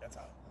weight. That's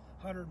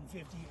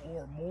 150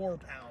 or more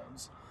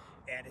pounds,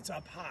 and it's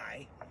up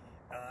high.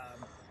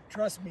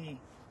 Trust me,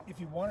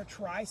 if you want to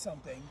try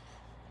something,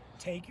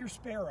 take your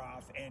spare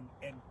off and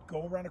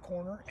go around a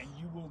corner, and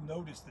you will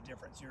notice the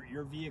difference.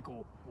 Your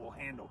vehicle will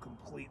handle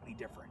completely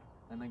different.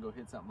 And then go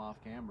hit something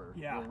off camber.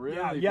 Yeah, You'll really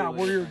yeah. feel the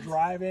Where you're difference.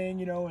 driving,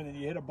 you know, and then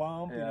you hit a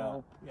bump, you Yeah.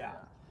 know. Yeah.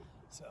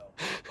 So,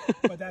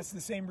 but that's the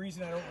same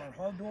reason I don't run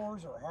hard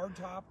doors or hard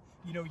top.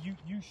 You know, you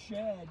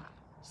shed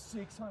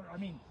 600. I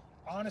mean,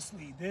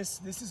 honestly,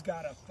 this has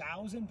got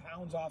 1,000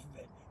 pounds off of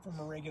it from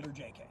a regular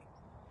JK.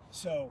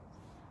 So,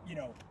 you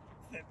know,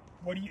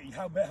 what do you?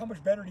 How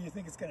much better do you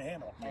think it's going to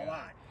handle? A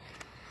lot.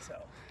 So,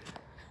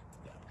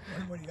 yeah.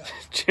 What do you got?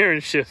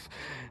 Jaron Schiff.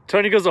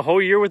 Tony goes a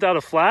whole year without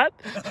a flat?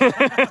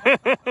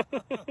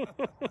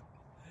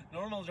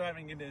 Normal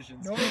driving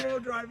conditions. Normal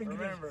driving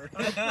Remember.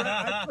 conditions.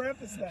 I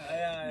preface that.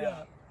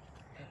 Yeah.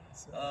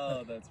 So.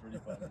 Oh, that's pretty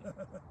funny. Fucking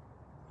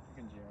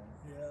Jaron.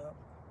 Yeah.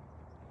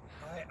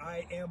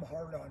 I am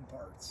hard on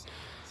parts.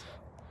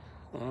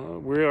 So.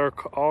 We are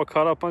all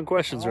caught up on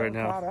questions right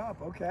Caught now.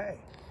 up. Okay.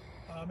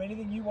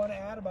 Anything you want to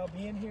add about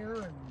being here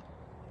and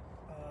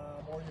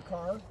or your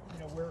car? You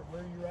know,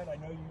 where you're at? I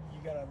know you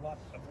got a lot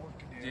of work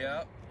to do.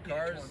 Yep,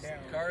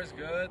 car's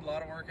good. A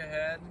lot of work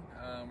ahead.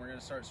 We're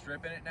gonna start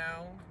stripping it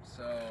now,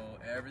 so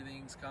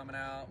everything's coming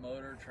out.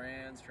 Motor,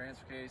 transfer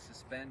case,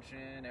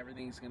 suspension.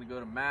 Everything's gonna go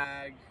to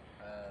mag.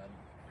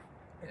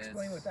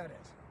 Explain what that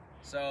is.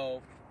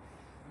 So,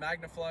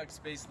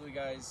 MagnaFlux, basically,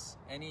 guys,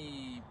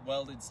 any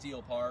welded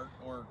steel part,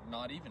 or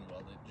not even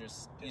welded,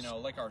 just, you know,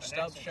 like our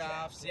stub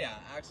shafts,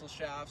 axle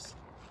shafts,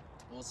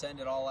 we'll send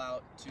it all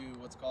out to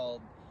what's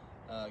called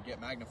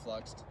get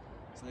MagnaFluxed.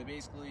 So they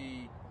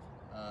basically,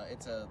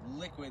 it's a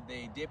liquid,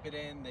 they dip it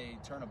in, they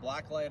turn a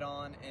black light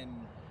on,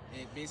 and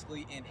it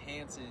basically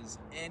enhances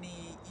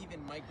any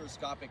even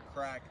microscopic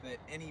crack that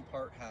any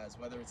part has,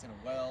 whether it's in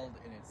a weld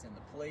and it's in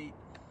the plate.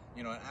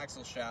 You know, an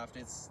axle shaft,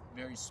 it's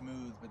very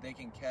smooth, but they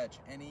can catch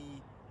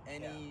any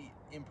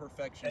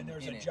imperfection. And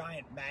there's a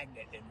giant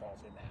magnet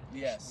involved in that.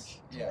 Yes,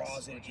 which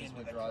draws it into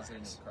the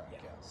crack.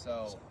 Yeah.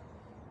 So,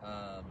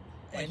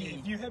 like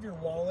if you have your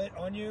wallet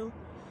on you,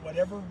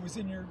 whatever was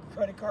in your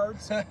credit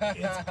cards,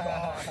 it's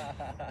gone.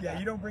 Yeah,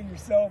 you don't bring your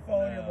cell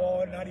phone, your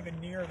wallet, not even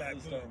near that.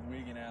 It'll start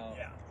wigging out.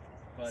 Yeah.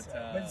 But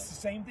it's the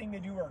same thing they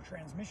do our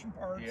transmission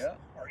parts,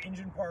 our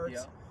engine parts.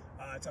 Yeah.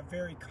 It's a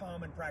very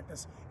common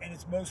practice, and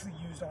it's mostly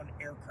used on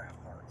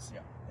aircraft parts.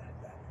 Yeah.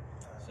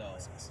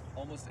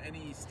 Almost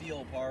any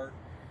steel part,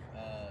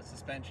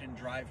 suspension,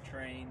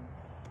 drivetrain,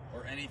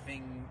 or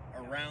anything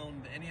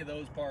around any of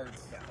those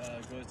parts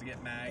goes to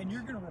get magged. And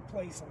you're going to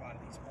replace a lot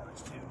of these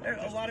parts too.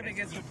 A lot of it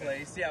gets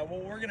replaced. Yeah.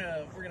 Well, we're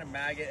gonna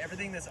mag it.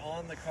 Everything that's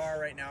on the car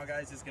right now,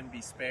 guys, is going to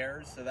be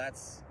spares. So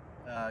that's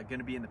going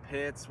to be in the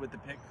pits with the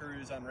pit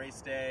crews on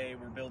race day.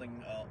 We're building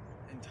an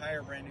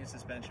entire brand new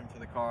suspension for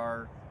the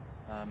car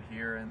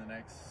here in the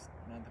next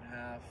month and a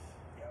half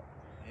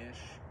ish,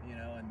 you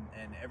know,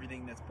 and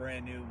everything that's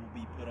brand new will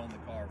be put on the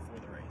car for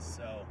the race.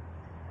 So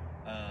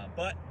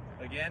but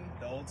again,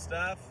 the old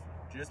stuff,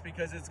 just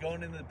because it's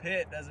going into the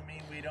pit doesn't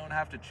mean we don't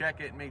have to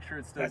check it and make sure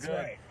it's still good.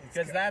 Right.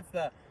 Because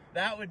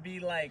that would be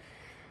like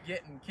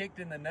getting kicked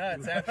in the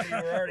nuts after you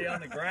were already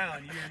on the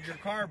ground. Your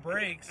car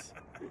breaks.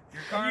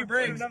 Your car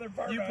breaks.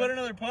 You put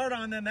another part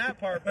on, then that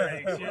part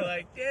breaks. You're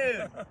like,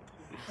 dude.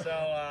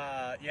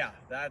 So yeah,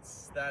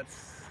 that's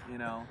you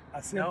know,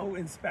 a simple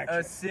inspection.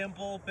 A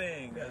simple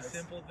thing. Yes. A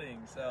simple thing.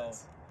 So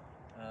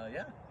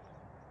yeah,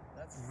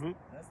 that's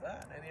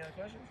that. Any other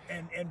questions?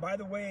 And by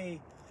the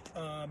way,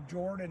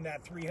 Jordan,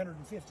 that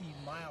 350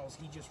 miles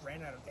he just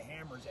ran out of the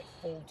Hammers at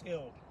full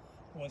tilt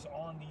was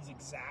on these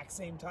exact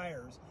same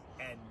tires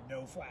and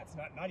no flats,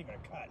 not even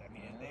a cut. I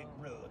mean, they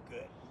really look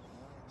good.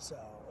 So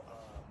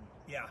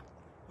yeah,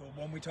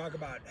 when we talk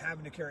about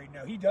having to carry,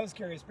 now he does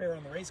carry a spare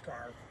on the race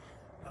car,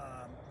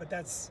 but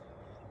that's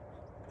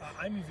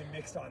I'm even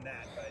mixed on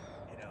that. But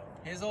you know,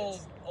 his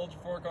old Ultra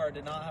 4 car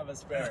did not have a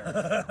spare.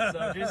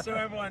 So just so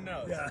everyone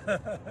knows,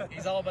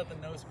 he's all about the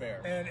no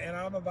spare. And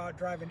I'm about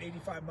driving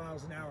 85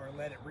 miles an hour and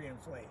let it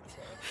reinflate.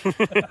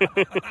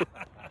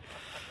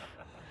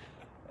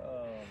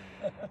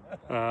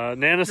 So.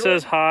 Nana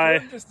says hi.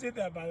 Jordan just did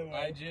that, by the way.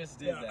 I just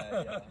did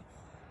that. Yeah.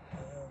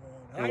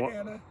 Hi,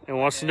 Nana. And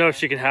wants to know if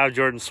she can have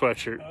Jordan's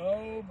sweatshirt.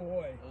 Oh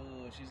boy.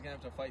 Oh, she's gonna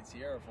have to fight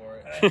Sierra for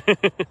it.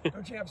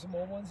 Don't you have some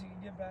old ones you can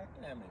give back?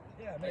 Yeah, maybe.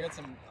 Yeah, maybe.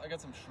 I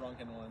got some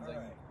shrunken ones I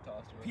can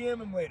toss to her. PM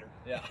them later.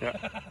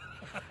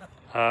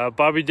 Yeah.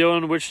 Bobby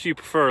Dillon, which do you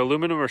prefer,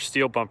 aluminum or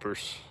steel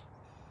bumpers?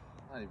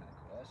 Not even a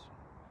question.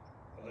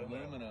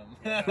 Aluminum.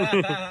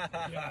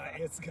 Yeah,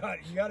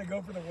 you got to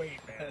go for the weight,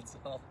 man. That's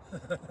all.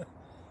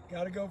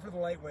 Got to go for the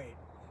lightweight.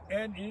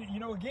 And you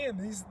know, again,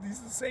 these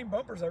are the same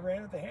bumpers I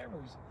ran at the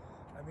Hammers.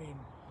 I mean,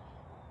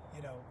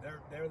 you know,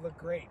 they look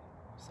great.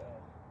 So.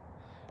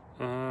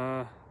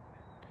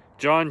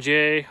 John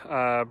J,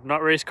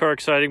 not race car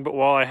exciting, but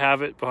while I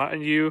have it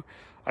behind you,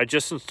 I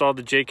just installed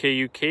the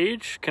JKU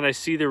cage. Can I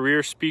see the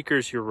rear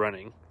speakers you're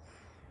running?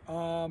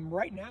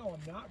 Right now,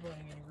 I'm not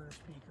running any rear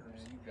speakers.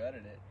 Yeah, you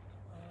gutted it.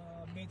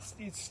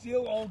 It's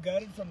still all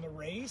gutted from the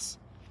race,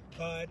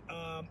 but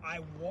I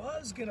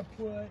was gonna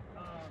put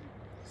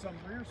some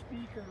rear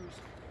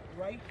speakers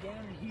right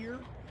down here,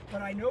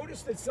 but I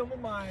noticed that some of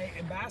my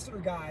ambassador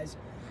guys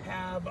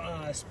have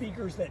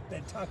speakers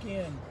that tuck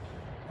in.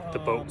 The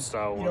boat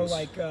style ones. You know,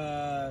 like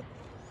not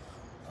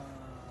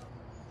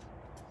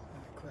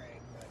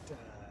Craig, but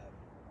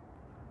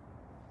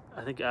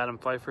I think Adam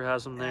Pfeiffer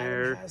has them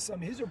there. Adam has some.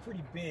 His are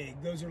pretty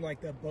big. Those are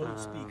like the boat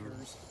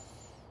speakers.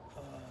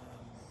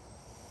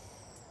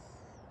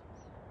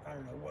 I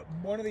don't know what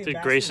one of the.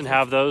 Did Grayson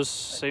have those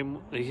same?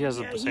 He has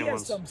the same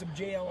ones. He has some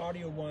JL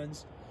Audio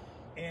ones,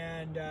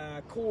 and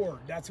Cord.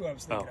 That's who I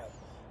was thinking of.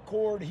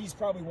 Cord. He's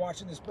probably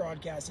watching this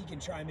broadcast. He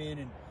can chime in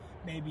and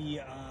maybe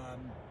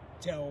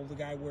tell the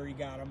guy where he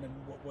got them and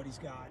what he's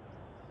got.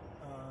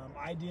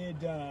 I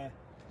did.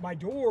 My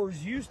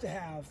doors used to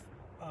have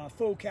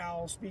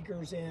Focal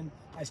speakers in.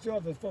 I still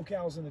have the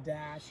Focals in the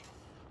dash.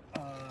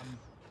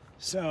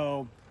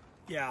 So,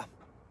 yeah,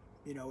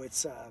 you know,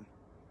 it's.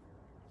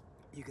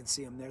 You can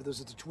see them there. Those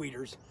are the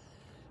tweeters.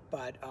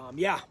 But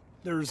yeah,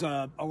 there's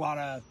a lot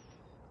of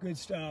good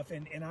stuff.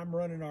 And I'm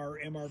running our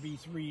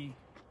MRB3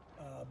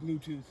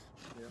 Bluetooth,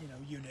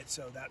 unit,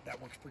 so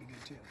that works pretty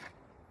good too.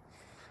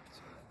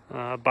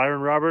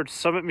 Byron Roberts,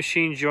 Summit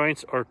machine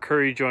joints or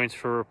Curry joints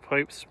for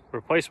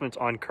replacements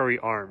on Curry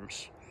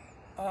arms?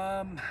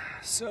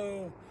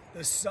 So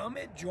the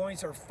Summit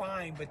joints are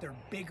fine, but they're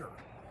bigger.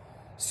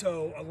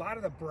 So a lot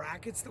of the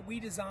brackets that we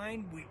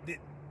designed, we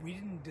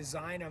didn't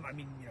design them. I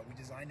mean, we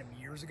designed them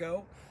years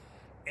ago,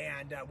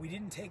 and we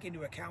didn't take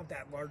into account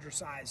that larger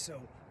size.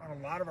 So on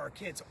a lot of our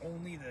kits,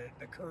 only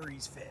the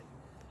Currys fit.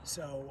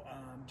 So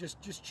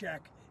just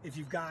check. If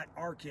you've got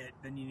our kit,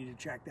 then you need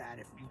to check that.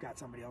 If you've got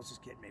somebody else's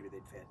kit, maybe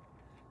they'd fit.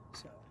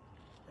 So,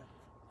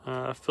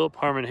 yeah. Philip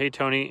Harmon, hey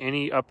Tony,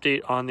 any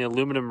update on the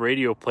aluminum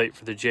radio plate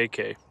for the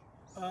JK?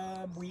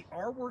 We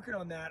are working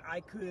on that.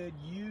 I could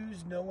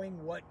use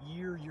knowing what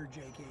year your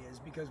JK is,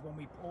 because when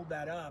we pulled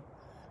that up,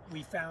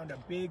 we found a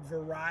big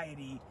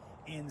variety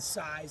in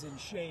size and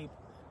shape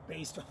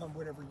based on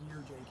whatever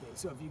year JK.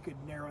 So if you could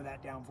narrow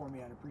that down for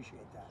me, I'd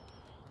appreciate that.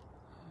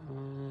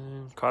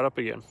 Caught up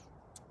again.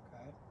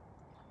 Okay.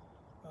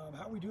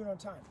 How are we doing on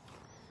time?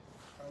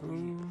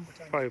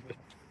 Probably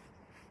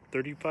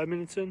 35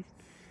 minutes in?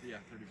 Yeah,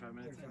 35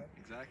 minutes 35?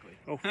 In. Exactly.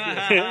 Oh,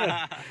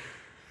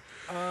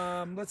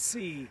 yeah. Let's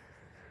see.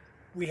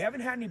 We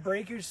haven't had any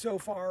breakage so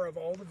far of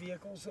all the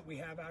vehicles that we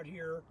have out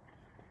here.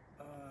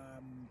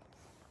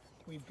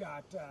 We've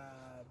got,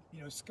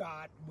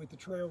 Scott with the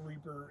Trail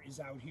Reaper is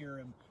out here,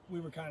 and we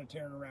were kind of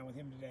tearing around with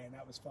him today, and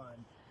that was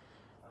fun.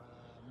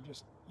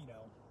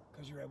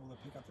 Because you're able to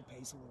pick up the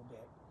pace a little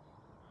bit.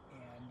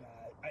 And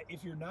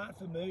if you're not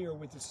familiar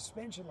with the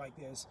suspension like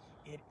this,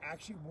 it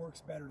actually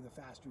works better the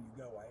faster you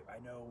go. I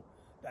know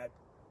that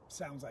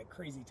sounds like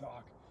crazy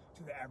talk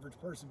to the average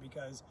person,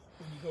 because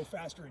when you go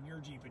faster in your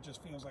Jeep, it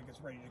just feels like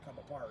it's ready to come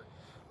apart.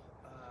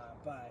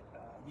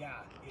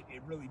 Yeah,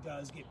 it really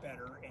does get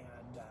better,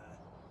 and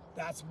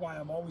that's why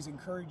I'm always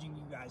encouraging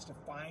you guys to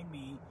find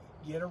me,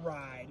 get a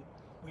ride.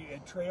 We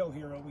at Trail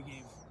Hero, we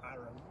gave,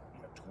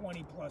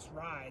 20 plus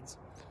rides,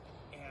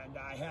 and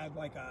I had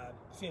like a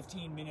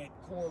 15-minute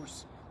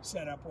course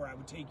set up where I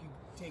would take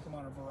them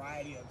on a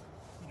variety of,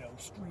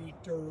 street,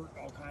 dirt,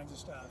 all kinds of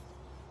stuff.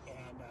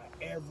 And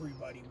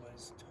everybody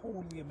was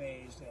totally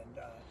amazed, and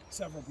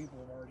several people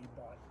have already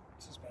bought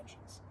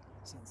suspensions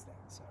since then.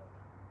 So,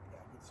 yeah,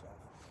 good stuff.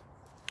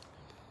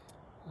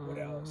 What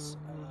else?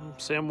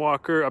 Sam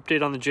Walker,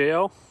 update on the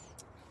JL?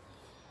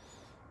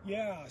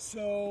 Yeah,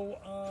 so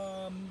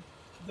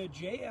the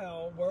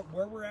JL,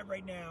 where we're at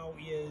right now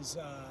is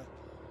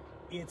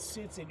it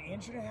sits 1.5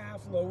 inches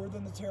lower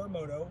than the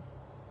Terremoto.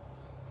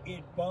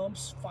 It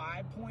bumps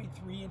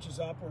 5.3 inches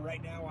up, or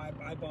right now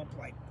I bump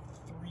like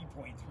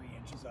 3.3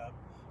 inches up.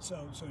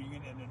 So you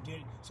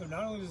can, so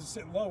not only does it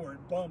sit lower,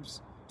 it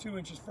bumps 2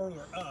 inches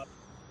further up.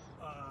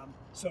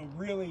 So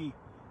really,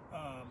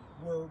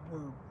 we're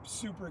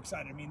super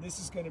excited. I mean, this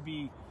is going to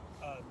be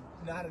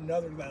not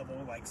another level,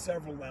 like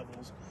several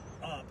levels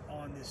up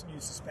on this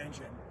new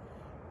suspension.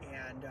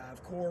 And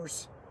of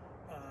course,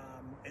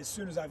 as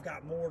soon as I've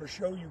got more to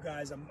show you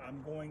guys,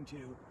 I'm going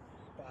to.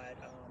 But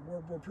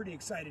we're pretty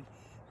excited.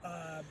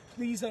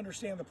 Please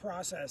understand the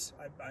process.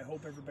 I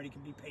hope everybody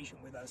can be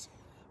patient with us.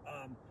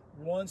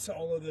 Once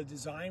all of the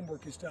design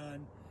work is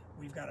done,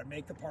 we've got to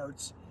make the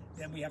parts.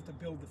 Then we have to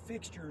build the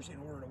fixtures in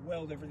order to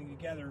weld everything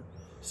together.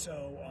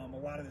 So a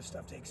lot of this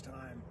stuff takes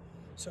time.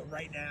 So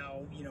right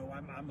now,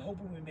 I'm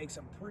hoping we make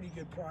some pretty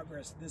good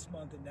progress this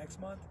month and next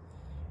month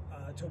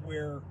to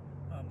where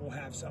we'll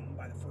have something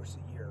by the first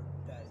of the year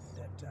that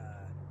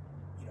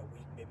we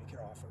maybe could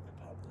offer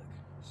the public.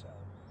 So,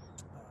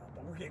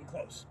 but we're getting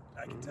close.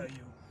 I can tell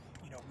you,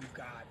 we've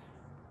got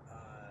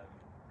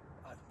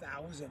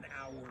 1,000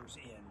 hours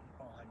in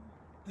on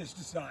this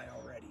design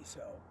already.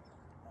 So,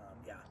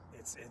 yeah,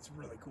 it's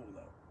really cool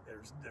though.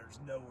 There's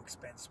no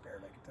expense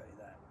spared. I can tell you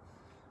that.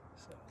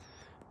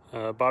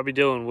 So. Bobby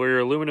Dillon, will your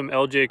aluminum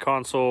LJ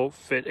console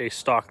fit a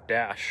stock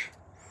dash?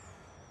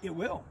 It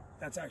will.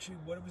 That's actually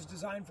what it was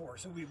designed for.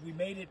 So we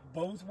made it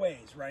both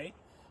ways, right?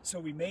 So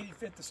we made it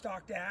fit the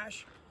stock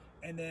dash,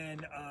 and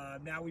then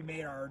now we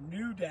made our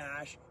new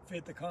dash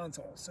fit the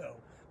console. So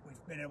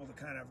we've been able to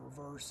kind of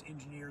reverse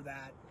engineer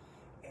that,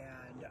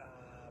 and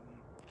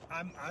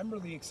I'm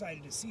really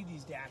excited to see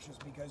these dashes,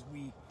 because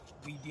we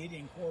did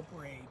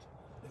incorporate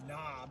the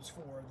knobs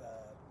for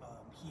the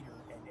heater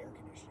and air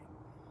conditioning.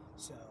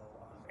 So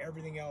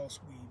everything else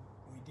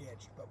we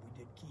ditched, but we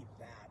did keep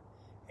that.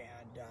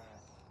 And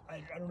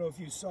I don't know if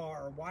you saw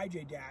our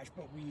YJ dash,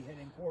 but we had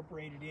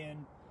incorporated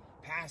in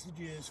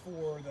passages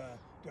for the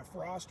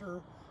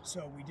defroster.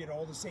 So we did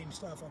all the same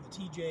stuff on the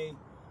TJ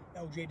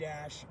LJ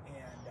dash,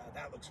 and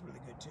that looks really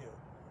good too.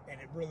 And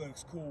it really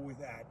looks cool with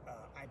that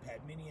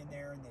iPad mini in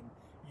there, and then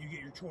you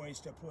get your choice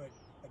to put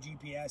a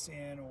GPS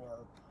in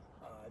or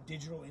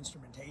digital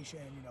instrumentation,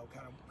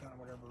 kind of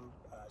whatever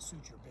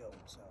suits your build.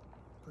 So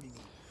pretty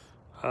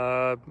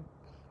neat.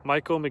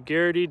 Michael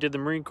McGarity, did the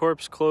Marine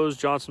Corps close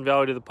Johnson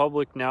Valley to the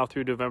public now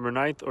through November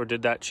 9th, or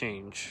did that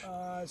change?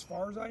 As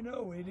far as I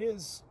know, it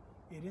is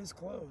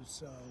closed.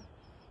 So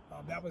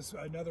That was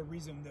another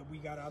reason that we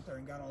got out there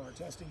and got all our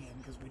testing in,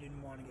 because we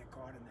didn't want to get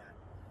caught in that.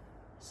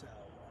 So,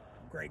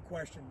 great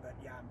question, but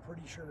yeah, I'm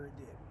pretty sure it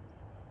did.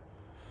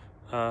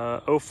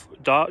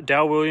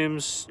 Dow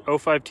Williams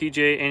 05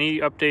 TJ, any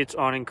updates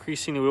on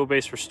increasing the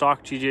wheelbase for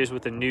stock TJs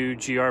with the new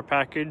GR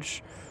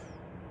package?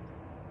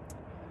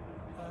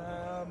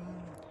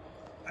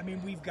 I mean,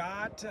 we've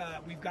got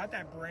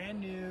that brand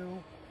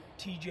new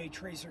TJ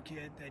Tracer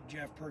kit that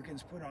Jeff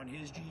Perkins put on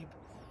his Jeep,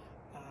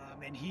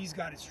 and he's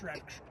got it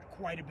stretched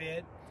quite a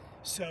bit.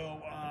 So,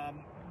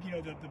 you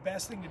know, the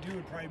best thing to do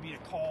would probably be to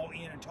call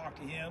in and talk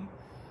to him,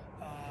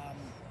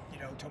 you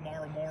know,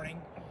 tomorrow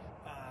morning.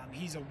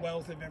 He's a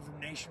wealth of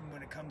information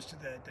when it comes to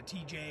the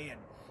TJ and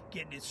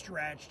getting it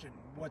stretched and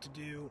what to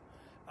do.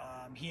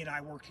 He and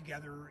I work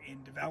together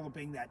in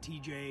developing that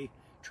TJ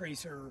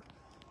Tracer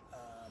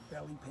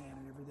belly pan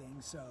and everything.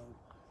 So,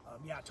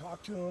 yeah,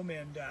 talk to him,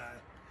 and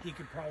he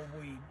could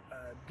probably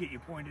get you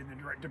pointed in the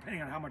direct,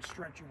 depending on how much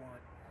stretch you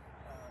want,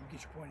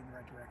 get you pointed in the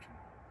right direction.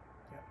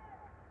 Yep.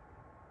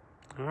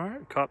 All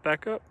right, caught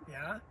back up.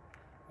 Yeah.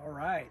 All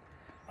right.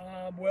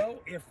 Well,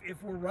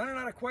 if we're running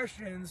out of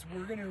questions,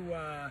 we're going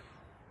to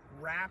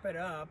wrap it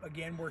up.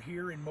 Again, we're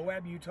here in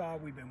Moab, Utah.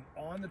 We've been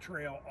on the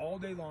trail all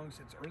day long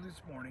since early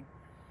this morning.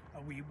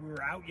 We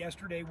were out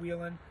yesterday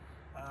wheeling.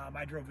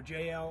 I drove a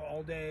JL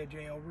all day, a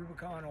JL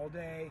Rubicon all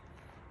day,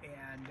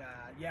 and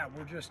yeah,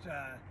 we're just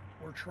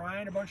we're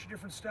trying a bunch of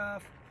different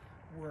stuff.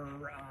 We're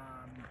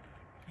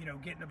you know,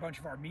 getting a bunch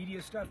of our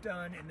media stuff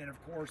done, and then of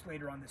course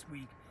later on this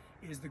week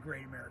is the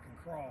Great American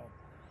Crawl.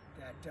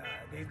 That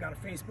they've got a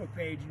Facebook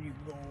page, and you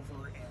can go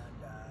over and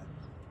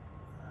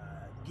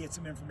get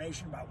some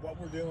information about what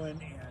we're doing,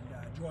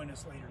 and join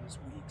us later this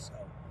week. So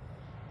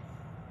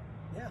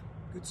yeah,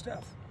 good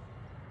stuff.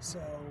 So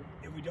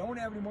if we don't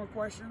have any more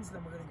questions,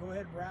 then we're going to go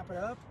ahead and wrap it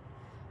up.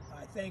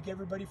 I thank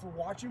everybody for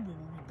watching. We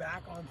will be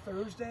back on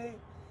Thursday,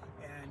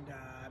 and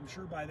I'm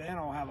sure by then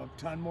I'll have a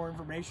ton more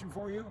information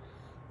for you,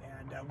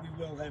 and we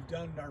will have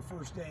done our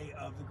first day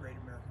of the Great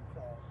American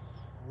Crawl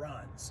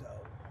run. So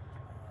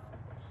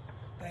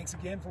thanks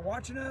again for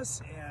watching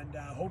us, and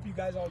hope you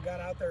guys all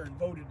got out there and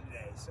voted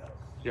today. So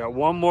yeah,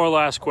 one more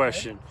last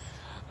question.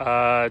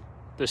 The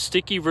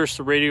sticky versus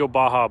the Radial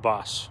Baja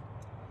Boss.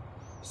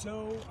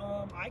 So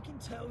I can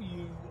tell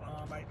you,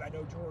 I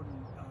know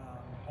Jordan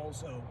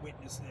also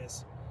witnessed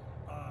this.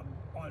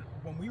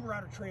 When we were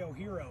out of Trail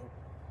Hero,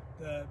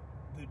 the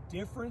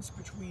difference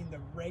between the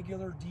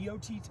regular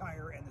DOT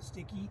tire and the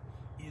sticky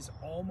is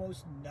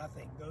almost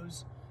nothing.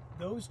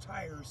 Those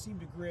tires seem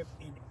to grip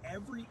in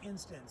every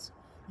instance.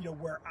 You know,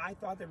 where I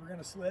thought they were going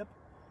to slip,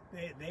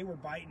 they were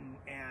biting,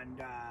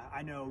 and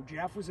I know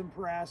Jeff was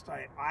impressed.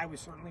 I was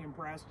certainly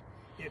impressed.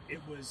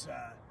 It was.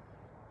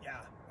 Yeah,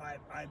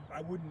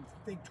 I wouldn't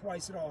think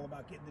twice at all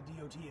about getting the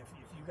DOT. If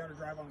you got to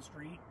drive on the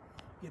street,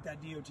 get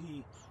that DOT.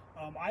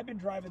 I've been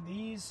driving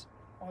these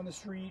on the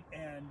street,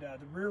 and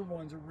the rear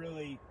ones are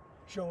really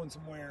showing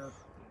some wear.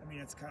 I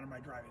mean, it's kind of my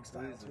driving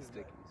style. These are the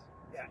stickies.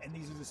 Yeah, and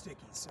these are the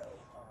stickies. So,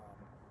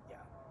 yeah.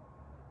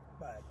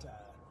 But,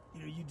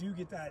 you know, you do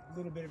get that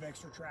little bit of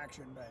extra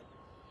traction, but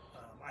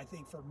I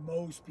think for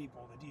most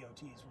people, the DOTs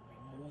would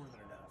be more than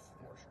enough,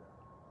 for sure.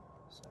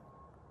 So,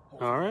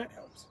 hopefully all right. That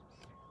helps.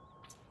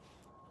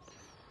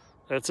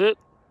 That's it.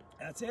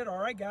 That's it. All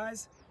right,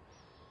 guys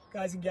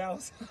and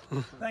gals.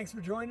 Thanks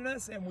for joining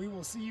us, and we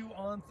will see you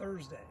on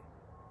Thursday.